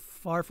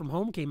Far From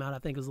Home came out, I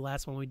think was the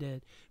last one we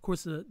did. Of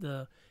course,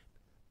 the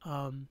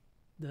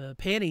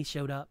panty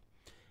showed up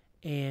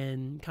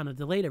and kind of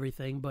delayed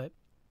everything. But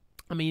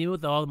I mean,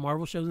 with all the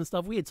Marvel shows and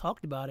stuff, we had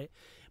talked about it,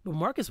 but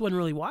Marcus wasn't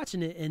really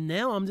watching it. And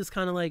now I'm just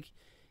kind of like,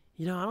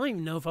 I don't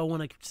even know if I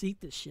want to critique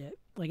this shit.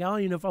 Like, I don't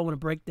even know if I want to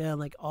break down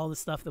like all the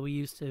stuff that we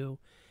used to.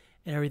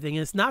 and everything.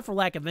 And it's not for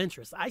lack of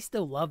interest. I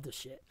still love the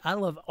shit. I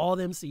love all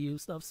the MCU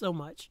stuff so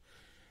much.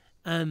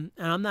 And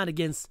I'm not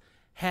against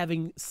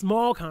having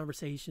small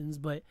conversations,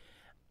 but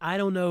I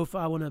don't know if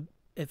I want to,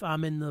 if I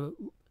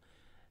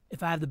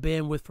have the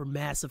bandwidth for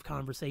massive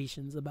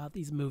conversations about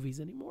these movies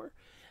anymore.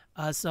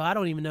 So I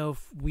don't even know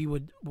if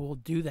we'll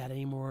do that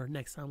anymore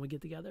next time we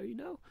get together, you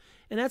know?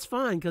 And that's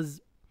fine,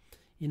 because,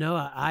 you know,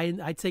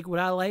 I take what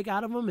I like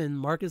out of them, and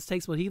Marcus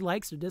takes what he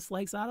likes or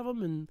dislikes out of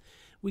them, and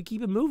we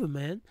keep it moving,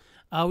 man.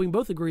 We can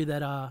both agree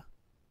that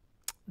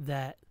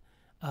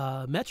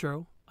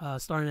Metro,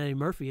 starring Eddie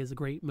Murphy, is a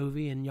great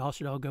movie, and y'all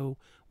should all go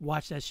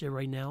watch that shit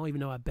right now,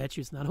 even though I bet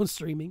you it's not on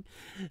streaming.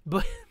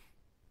 But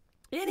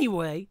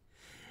anyway,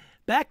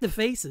 back to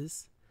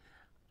Faces.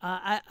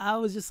 I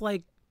was just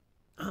like,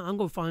 I'm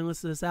going to finally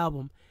listen to this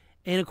album.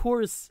 And of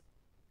course,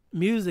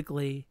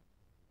 musically,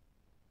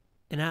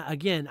 and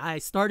I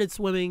started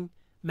swimming,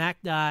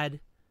 Mac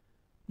died.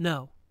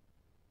 No.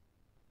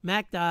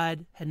 Mac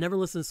died, had never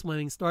listened to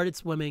swimming, started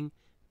swimming,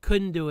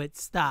 couldn't do it,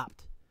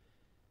 stopped.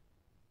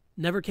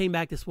 Never came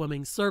back to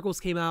swimming. Circles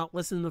came out,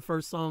 listened to the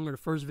first song or the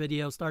first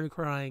video, started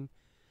crying.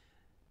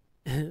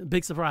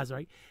 Big surprise,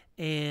 right?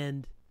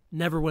 And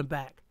never went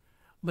back.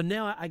 But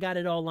now I got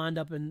it all lined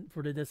up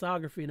for the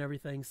discography and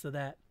everything,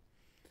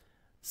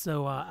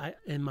 so I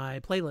in my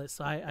playlist,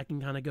 so I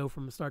can kind of go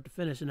from start to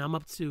finish. And I'm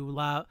up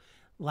to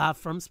Live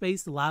from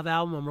Space, the live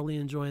album. I'm really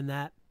enjoying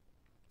that.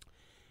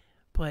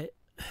 But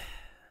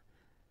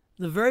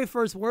the very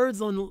first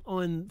words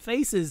on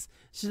Faces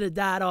should have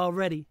died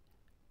already.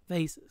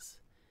 Faces.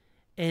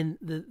 And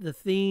the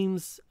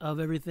themes of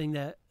everything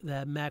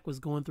that Mac was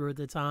going through at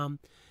the time,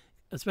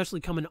 especially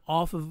coming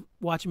off of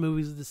watching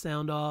movies with the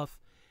sound off,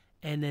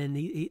 and then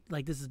he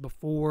like, this is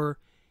before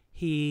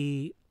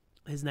his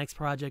next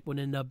project would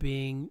end up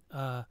being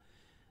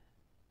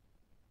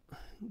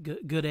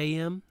Good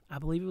AM, I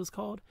believe it was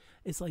called.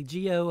 It's like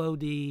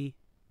GOOD:AM.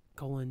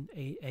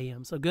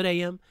 So Good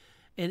AM.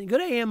 And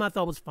Good AM I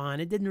thought was fine.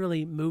 It didn't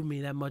really move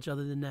me that much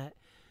other than that.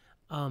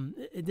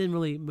 It didn't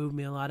really move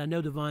me a lot. I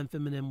know Divine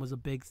Feminine was a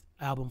big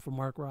album for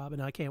Mark Robb,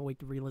 and I can't wait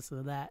to re-listen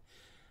to that,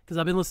 because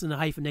I've been listening to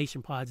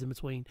Hyphenation pods in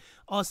between.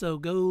 Also,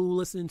 go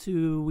listen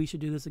to We Should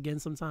Do This Again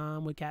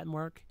sometime with Cat and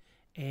Mark,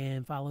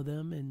 and follow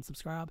them and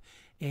subscribe.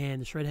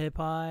 And the Shredhead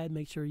pod,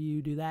 make sure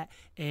you do that.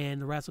 And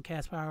the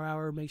Rasslecast Power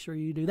Hour, make sure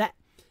you do that.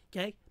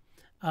 Okay?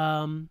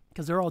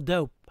 Because they're all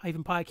dope.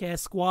 Hyphen Podcast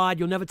Squad,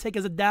 you'll never take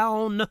us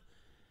down.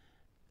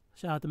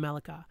 Shout out to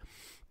Malachi.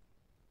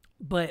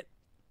 But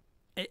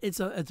it's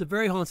a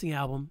very haunting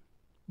album.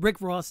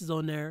 Rick Ross is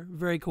on there,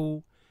 very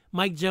cool.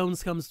 Mike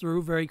Jones comes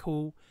through, very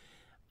cool.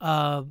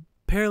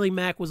 Apparently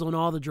Mac was on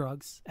all the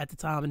drugs at the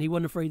time, and he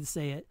wasn't afraid to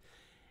say it.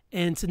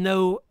 And to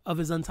know of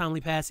his untimely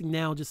passing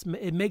now,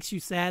 it makes you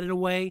sad in a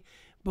way,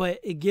 but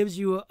it gives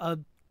you a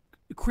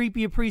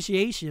creepy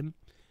appreciation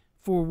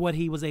for what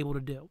he was able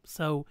to do.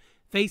 So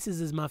Faces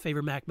is my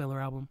favorite Mac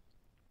Miller album.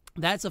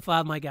 That's a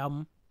 5-mic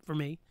album for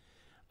me,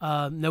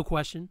 no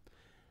question.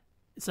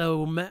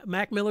 So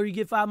Mac Miller, you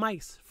get 5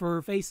 mics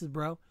for Faces,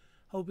 bro.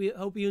 Hope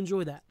you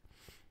enjoy that.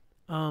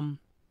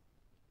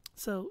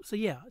 So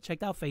yeah,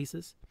 checked out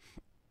Faces.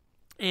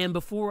 And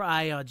before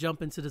I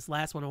jump into this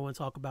last one I want to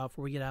talk about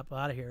before we get out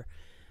of here,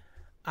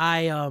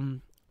 I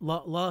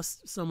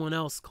lost someone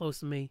else close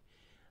to me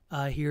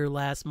here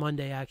last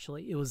Monday,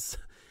 actually. It was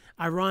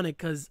ironic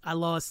because I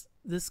lost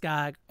this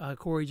guy,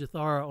 Corey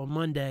Jathara, on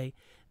Monday.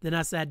 Then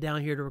I sat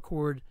down here to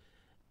record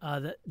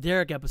the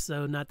Derek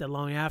episode not that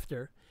long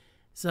after.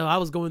 So I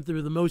was going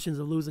through the motions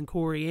of losing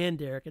Corey and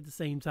Derek at the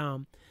same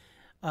time.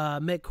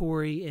 Met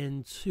Corey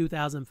in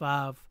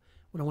 2005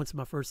 when I went to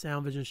my first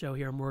Sound Vision show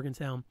here in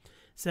Morgantown.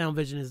 Sound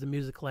Vision is the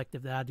music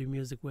collective that I do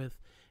music with,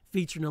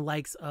 featuring the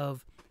likes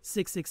of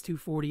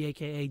 66240,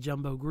 a.k.a.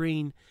 Jumbo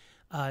Green,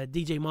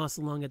 DJ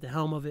Monsalung at the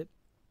helm of it,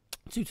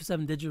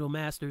 227 Digital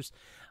Masters,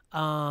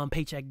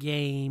 Paycheck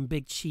Game,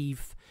 Big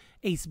Chief,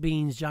 Ace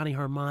Beans, Johnny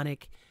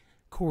Harmonic,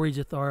 Corey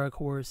Jathara, of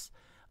course.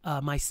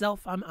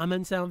 Myself, I'm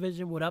in Sound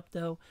Vision. What up,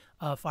 though?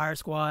 Fire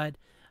Squad,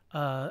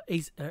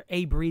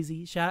 A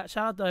Breezy. Shout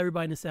out to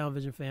everybody in the Sound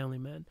Vision family,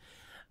 man.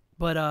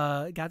 But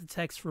got the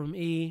text from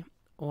E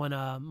on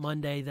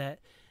Monday that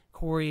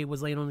Corey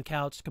was laying on the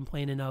couch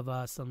complaining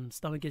of some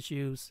stomach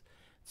issues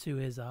to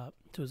his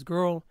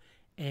girl,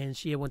 and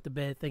she had went to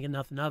bed thinking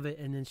nothing of it,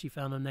 and then she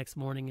found him next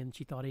morning and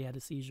she thought he had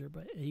a seizure,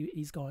 but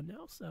he's gone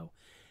now. So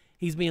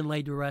he's being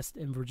laid to rest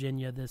in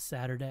Virginia this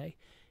Saturday,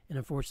 and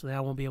unfortunately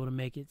I won't be able to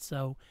make it.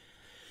 So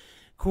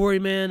Corey,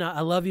 man,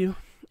 I love you,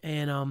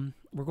 and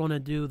we're going to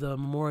do the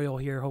memorial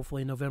here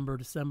hopefully in November,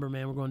 December,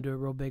 man. We're going to do it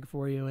real big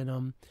for you,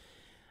 and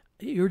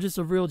you're just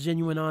a real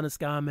genuine, honest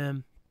guy,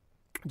 man.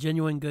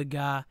 Genuine good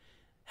guy.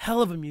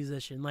 Hell of a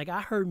musician. Like,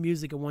 I heard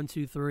music at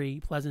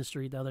 123 Pleasant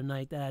Street the other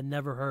night that I'd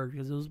never heard,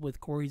 because it was with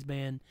Corey's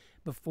band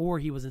before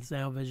he was in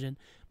Sound Vision,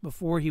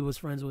 before he was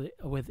friends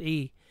with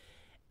E.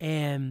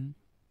 And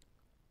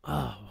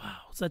oh wow,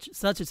 such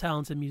a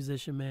talented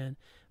musician, man.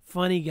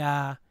 Funny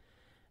guy.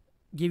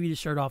 Give you the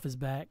shirt off his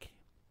back.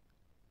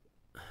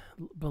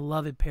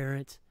 Beloved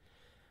parent.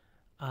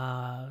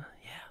 Yeah,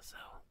 so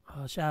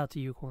Shout out to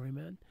you, Corey,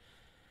 man.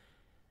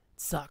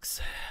 It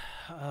sucks.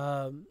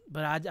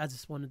 But I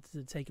just wanted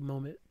to take a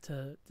moment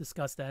to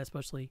discuss that,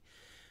 especially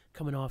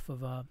coming off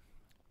of,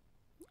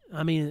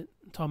 talking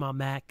about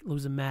Mac,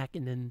 losing Mac,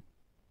 and then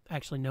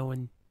actually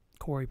knowing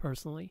Corey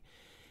personally.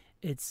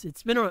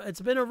 It's been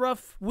a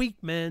rough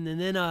week, man, and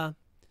then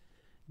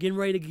getting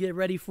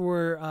ready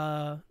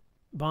for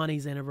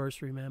Bonnie's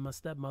anniversary, man. My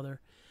stepmother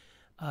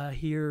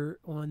here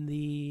on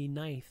the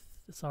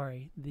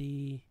 7th.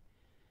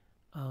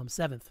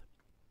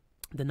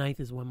 The 9th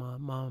is when my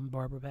mom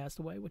Barbara passed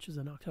away, which is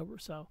in October.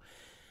 So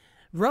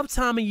rough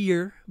time of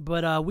year,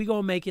 but we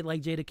gonna make it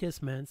like Jada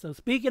Kiss, man. So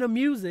speaking of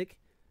music,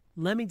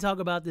 let me talk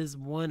about this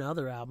one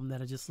other album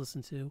that I just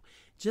listened to.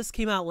 Just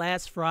came out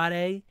last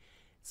Friday.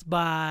 It's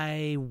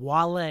by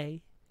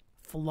Wale,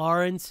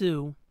 Floarin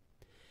 2.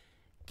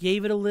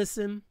 Gave it a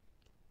listen,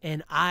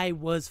 and I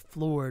was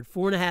floored.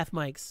 4.5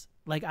 mics.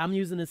 Like, I'm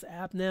using this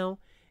app now.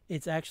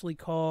 It's actually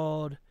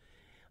called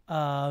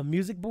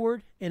Music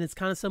Board, and it's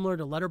kind of similar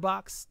to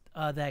Letterboxd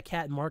that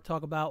Kat and Mark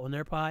talk about on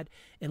their pod.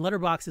 And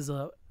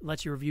Letterboxd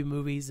lets you review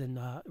movies, and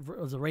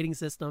it's a rating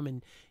system,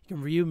 and you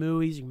can review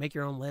movies, you can make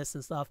your own lists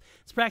and stuff.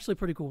 It's actually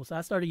pretty cool. So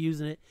I started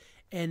using it,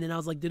 and then I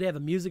was like, do they have a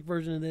music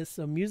version of this?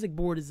 So Music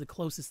Board is the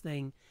closest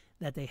thing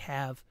that they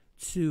have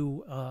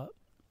to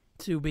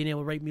being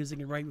able to rate music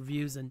and write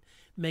reviews and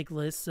make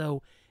lists.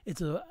 So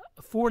it's a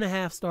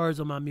 4.5 stars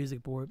on my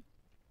Music Board,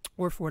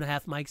 or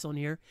 4.5 mics on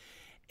here.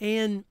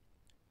 And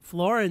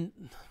Florin,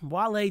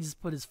 Wale just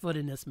put his foot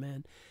in this,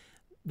 man.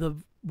 The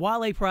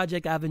Wale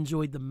project I've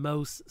enjoyed the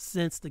most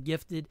since The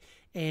Gifted,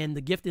 and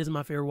The Gifted is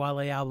my favorite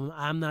Wale album.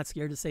 I'm not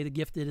scared to say The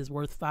Gifted is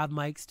worth 5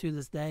 mics to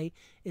this day.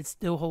 It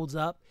still holds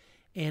up,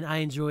 and I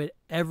enjoy it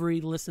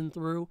every listen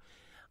through.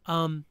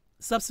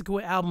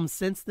 Subsequent albums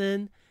since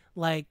then,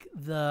 like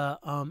the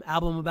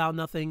album About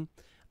Nothing,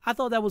 I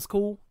thought that was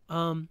cool.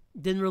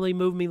 Didn't really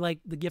move me like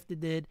The Gifted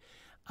did.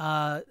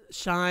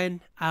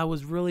 Shine, I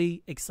was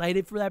really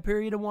excited for that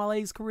period in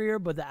Wale's career,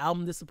 but the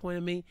album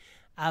disappointed me.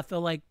 I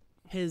felt like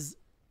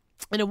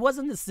and it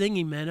wasn't the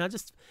singing, man. I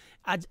just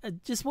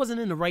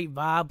wasn't in the right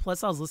vibe.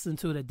 Plus, I was listening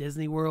to it at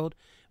Disney World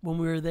when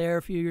we were there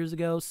a few years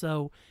ago,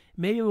 so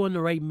maybe we were in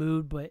the right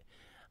mood. But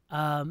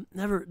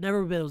never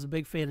been. I was a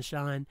big fan of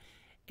Shine,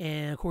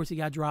 and of course, he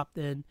got dropped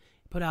in.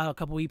 Put out a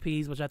couple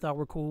EPs, which I thought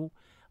were cool.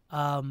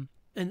 And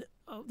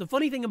the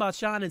funny thing about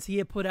Shine is he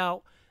had put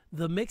out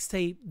the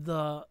mixtape,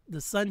 the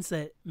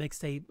Sunset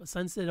mixtape,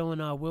 Sunset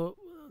on I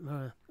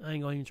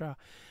ain't gonna even try.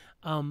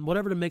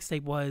 Whatever the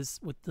mixtape was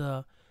with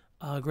the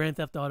Grand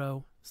Theft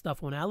Auto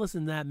stuff on it. I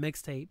listened to that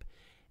mixtape,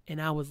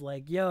 and I was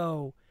like,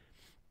 "Yo,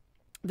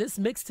 this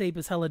mixtape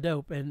is hella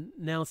dope." And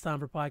now it's time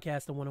for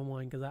Podcasting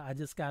 101 because I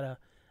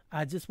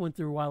just went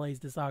through Wale's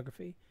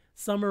discography.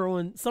 Summer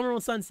on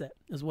Sunset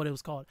is what it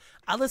was called.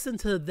 I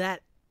listened to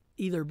that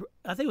I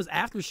think it was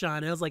after Shine.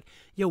 And I was like,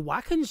 "Yo,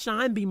 why couldn't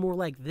Shine be more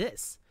like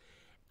this?"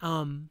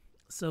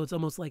 So it's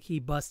almost like he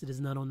busted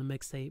his nut on the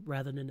mixtape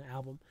rather than the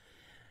album,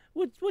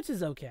 which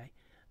is okay.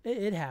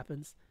 It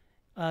happens.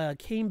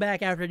 Came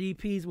back after the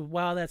EPs with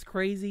Wow, That's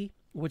Crazy,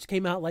 which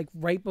came out like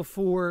right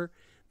before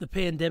the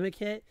pandemic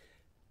hit.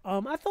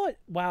 I thought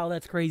Wow,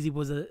 That's Crazy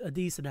was a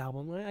decent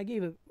album. I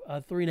gave it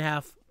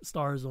 3.5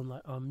 stars on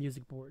the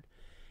Music Board.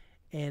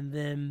 And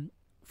then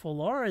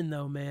Florin,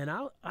 though, man,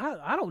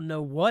 I don't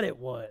know what it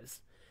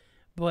was,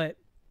 but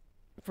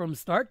from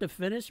start to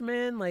finish,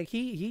 man, like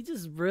he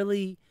just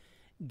really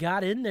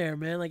got in there,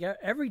 man. Like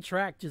every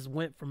track just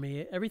went for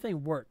me.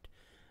 Everything worked.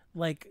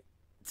 Like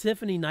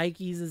Tiffany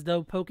Nike's is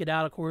dope. Poke It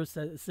Out, of course,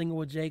 a single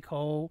with J.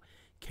 Cole.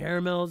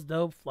 Caramel's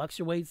dope.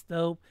 Fluctuates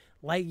dope.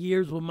 Light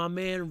Years with my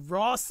man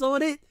Ross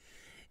on it.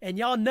 And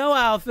y'all know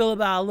how I feel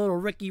about a little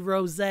Ricky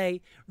Rose. Yeah.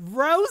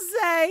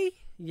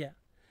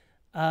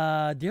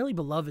 Dearly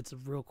Beloved's a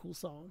real cool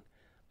song,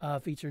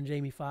 featuring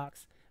Jamie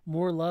Foxx.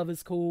 More Love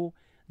is cool.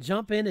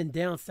 Jump In and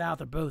Down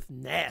South are both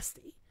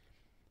nasty.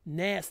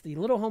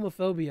 Little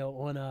Homophobia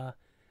on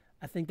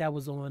I think that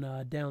was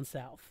on Down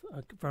South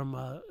from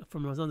it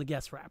was on the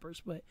guest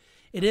rappers, but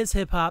it is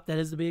hip hop. That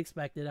is to be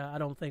expected. I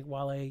don't think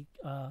Wale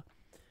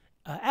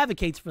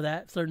advocates for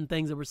that. Certain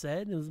things that were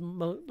said,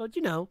 but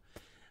you know,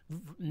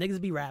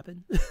 niggas be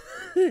rapping.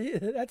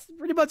 That's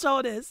pretty much all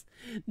it is.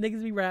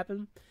 Niggas be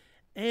rapping,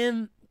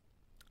 and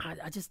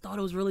I just thought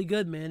it was really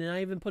good, man. And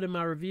I even put in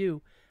my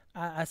review,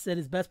 I said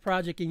his best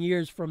project in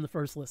years from the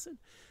first listen.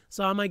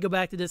 So I might go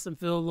back to this and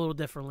feel a little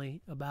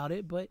differently about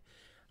it. But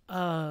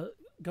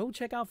go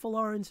check out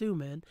Florin 2,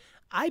 man.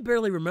 I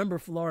barely remember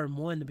Florin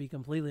 1, to be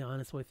completely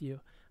honest with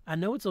you. I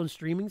know it's on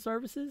streaming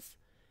services,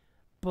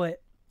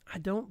 but I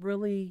don't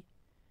really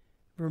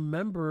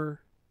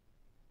remember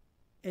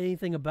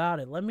anything about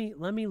it. Let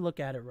me look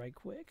at it right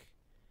quick.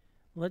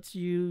 Let's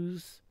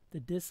use the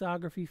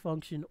discography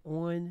function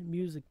on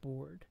Music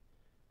Board.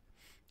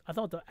 I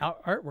thought the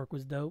artwork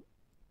was dope,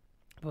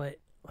 but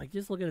like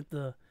just looking at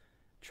the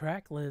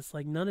track list,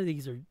 like none of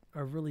these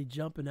are really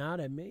jumping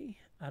out at me,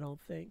 I don't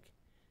think.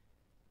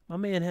 My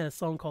man had a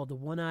song called the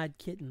One-Eyed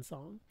Kitten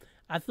song.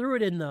 I threw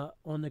it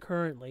on the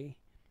currently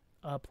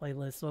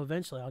playlist, so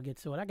eventually I'll get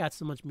to it. I got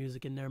so much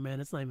music in there, man.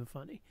 It's not even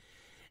funny.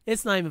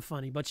 It's not even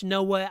funny. But you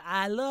know what?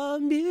 I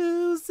love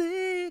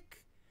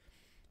music.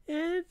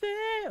 And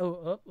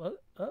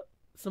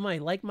somebody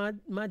like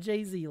my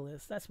Jay-Z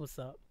list. That's what's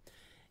up.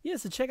 Yeah,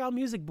 so check out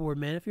Music Board,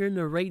 man. If you're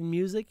into rating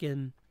music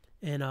and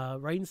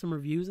writing some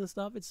reviews and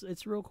stuff,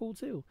 it's real cool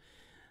too.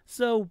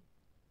 So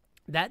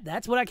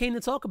that's what I came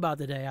to talk about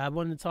today. I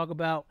wanted to talk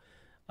about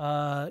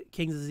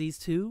King's Disease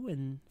 2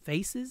 and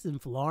Faces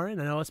and Floarin.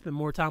 I know I spent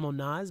more time on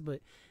Nas, but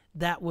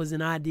that was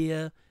an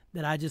idea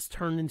that I just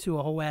turned into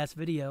a whole ass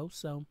video.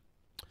 So,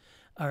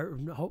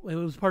 it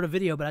was part of a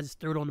video, but I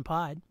just threw it on the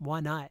pod. Why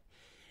not?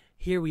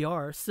 Here we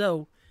are.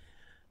 So,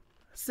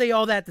 say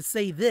all that to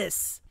say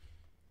this: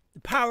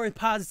 the power of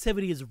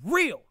positivity is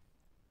real.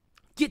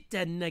 Get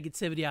that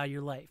negativity out of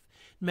your life.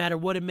 No matter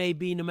what it may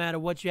be, no matter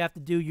what you have to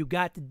do, you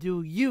got to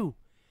do you.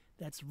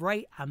 That's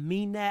right. I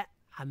mean that.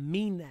 I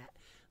mean that.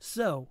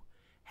 So,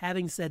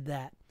 having said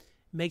that,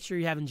 make sure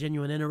you're having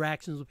genuine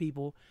interactions with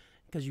people,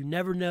 because you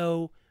never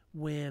know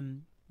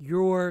when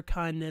your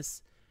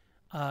kindness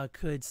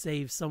could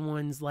save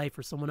someone's life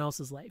or someone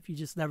else's life. You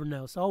just never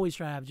know. So always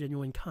try to have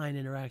genuine, kind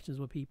interactions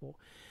with people.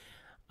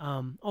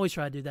 Always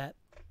try to do that.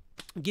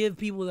 Give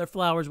people their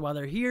flowers while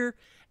they're here.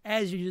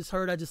 As you just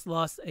heard, I just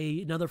lost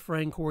another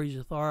friend, Corey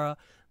Jathara,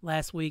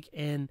 last week.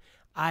 And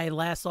I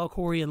last saw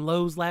Corey in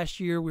Lowe's last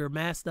year. We were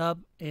masked up.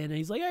 And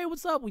he's like, hey,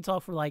 what's up? We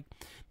talked for like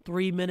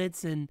 3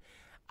 minutes. And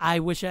I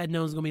wish I had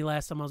known it was going to be the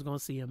last time I was going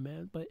to see him,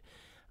 man. But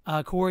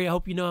Corey, I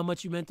hope you know how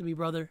much you meant to me,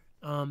 brother.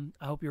 I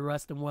hope you're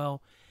resting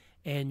well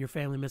and your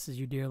family misses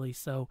you dearly.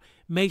 So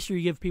make sure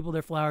you give people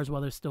their flowers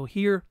while they're still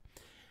here.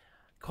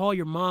 Call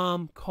your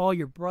mom, call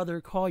your brother,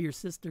 call your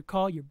sister,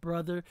 call your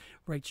brother,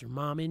 write your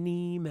mom an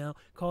email,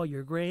 call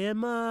your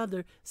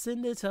grandmother,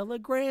 send a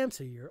telegram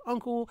to your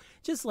uncle.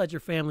 Just let your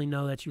family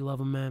know that you love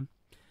them, man.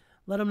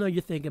 Let them know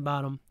you're thinking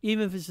about them.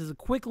 Even if it's just a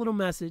quick little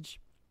message.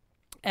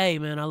 Hey,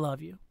 man, I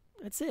love you.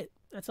 That's it.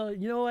 That's all.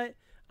 You know what?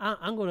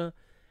 I'll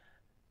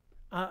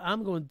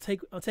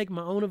take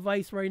my own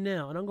advice right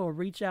now, and I'm going to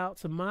reach out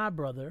to my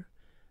brother.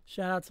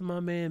 Shout out to my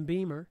man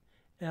Beamer.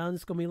 And I'm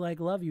just going to be like,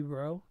 love you,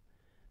 bro.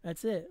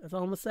 That's it. That's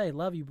all I'm going to say.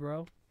 Love you,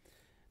 bro.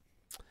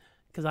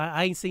 Because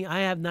I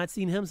have not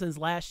seen him since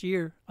last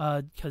year,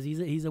 because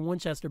he's in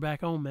Winchester back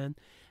home, man.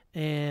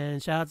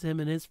 And shout out to him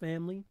and his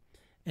family.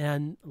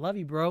 And love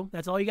you, bro.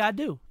 That's all you got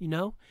to do, you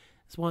know.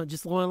 Just want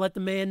to let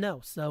the man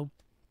know. So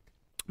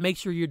make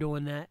sure you're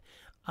doing that.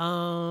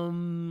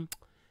 No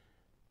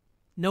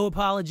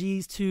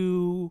apologies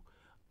to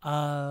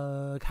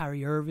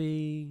Kyrie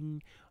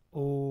Irving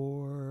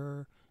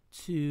or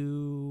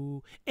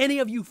to any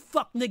of you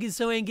fuck niggas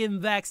who ain't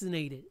getting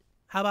vaccinated.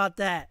 How about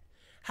that?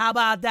 How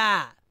about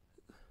that?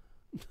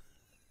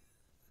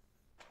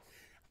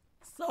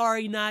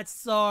 Sorry, not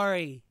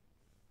sorry.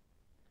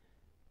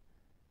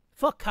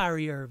 Fuck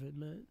Kyrie Irving,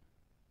 man.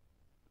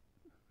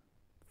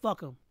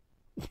 Fuck him.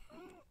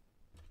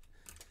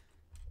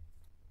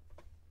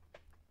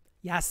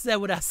 Yeah, I said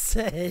what I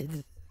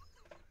said.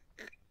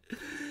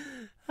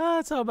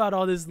 I talk about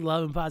all this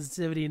love and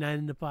positivity and I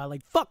end the pod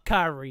like, fuck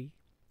Kyrie.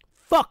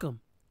 Fuck him.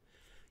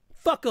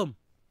 Fuck him.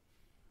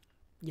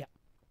 Yeah.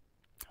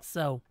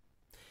 So,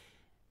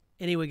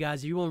 anyway,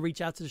 guys, if you want to reach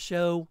out to the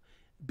show,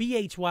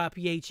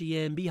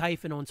 BHYPHEN, B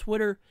hyphen on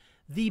Twitter,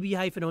 the B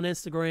hyphen on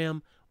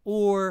Instagram,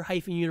 or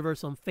hyphen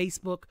universe on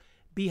Facebook,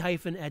 B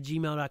hyphen at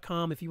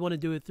gmail.com. If you want to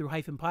do it through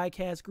hyphen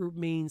podcast group,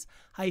 means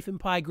hyphen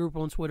pie group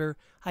on Twitter,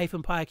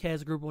 hyphen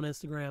podcast group on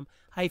Instagram,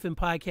 hyphen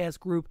podcast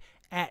group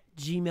at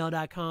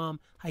gmail.com,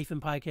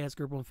 hyphen podcast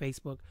group on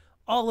Facebook.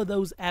 All of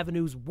those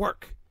avenues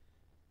work.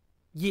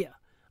 Yeah.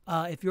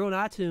 If you're on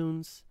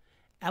iTunes,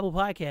 Apple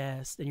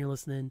Podcasts, and you're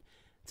listening,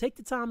 take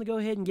the time to go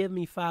ahead and give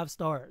me 5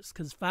 stars,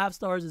 because 5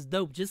 stars is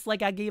dope. Just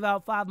like I gave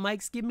out 5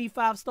 mics, give me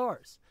 5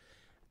 stars.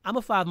 I'm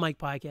a 5 mic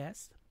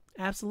podcast.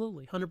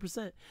 Absolutely,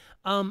 100%.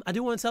 I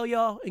do want to tell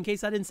y'all, in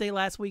case I didn't say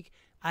last week,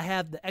 I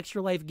have the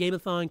Extra Life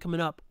Game-a-thon coming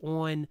up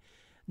on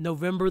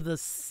November the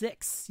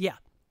 6th. Yeah.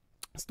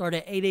 Start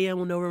at 8 a.m.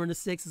 on November the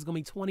 6th. It's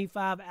going to be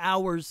 25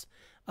 hours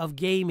of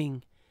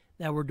gaming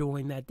that we're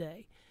doing that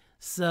day.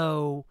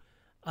 So,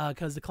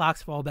 because the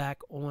clocks fall back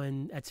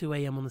at 2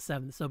 a.m. on the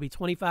 7th. So it'll be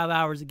 25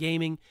 hours of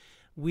gaming.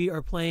 We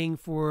are playing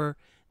for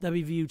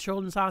WVU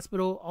Children's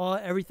Hospital.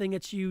 Everything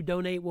that you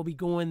donate will be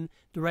going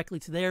directly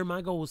to there.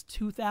 My goal was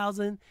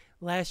 $2,000.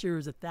 Last year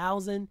was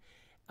 $1,000.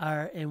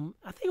 And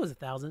I think it was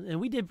 $1,000.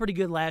 And we did pretty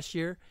good last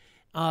year.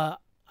 I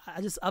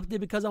just upped it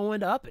because I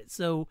wanted to up it.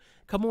 So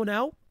come on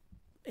out.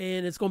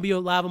 And it's going to be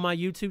live on my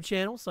YouTube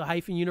channel. So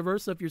Hyphen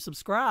Universe. So if you're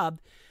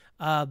subscribed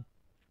and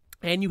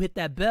you hit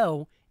that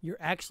bell, you're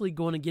actually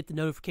going to get the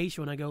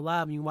notification when I go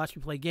live. And you can watch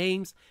me play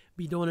games.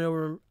 Be doing it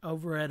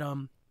over at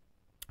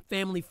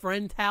Family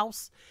Friend's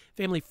house,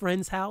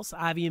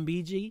 Ivy and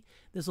BG.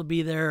 This will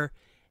be their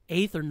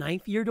 8th or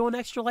 9th year doing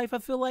Extra Life, I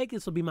feel like.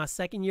 This will be my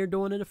 2nd year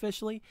doing it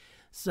officially.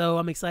 So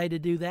I'm excited to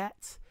do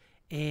that.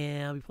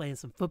 And I'll be playing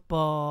some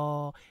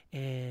football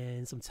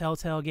and some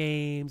Telltale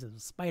games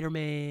and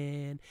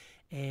Spider-Man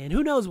and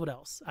who knows what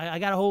else. I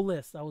got a whole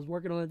list. I was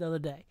working on it the other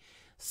day.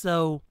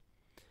 So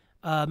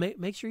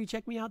Make sure you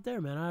check me out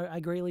there, man. I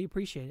greatly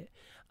appreciate it.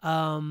 But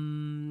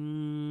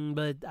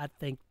I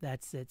think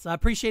that's it. So I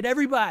appreciate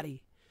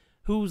everybody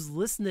who's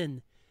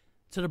listening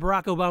to the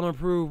Barack Obama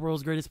Approved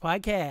World's Greatest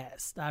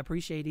Podcast. I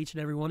appreciate each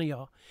and every one of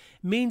y'all.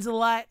 It means a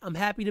lot. I'm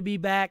happy to be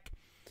back.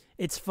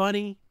 It's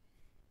funny.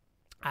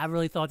 I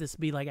really thought this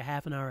would be like a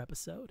half an hour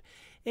episode.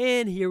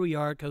 And here we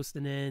are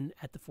coasting in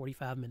at the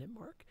 45-minute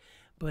mark.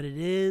 But it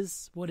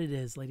is what it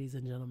is, ladies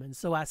and gentlemen.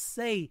 So I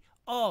say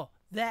all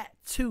that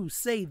to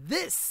say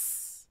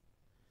this.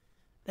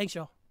 Thanks,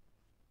 y'all.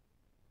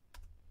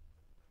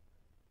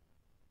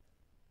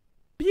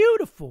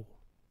 Beautiful.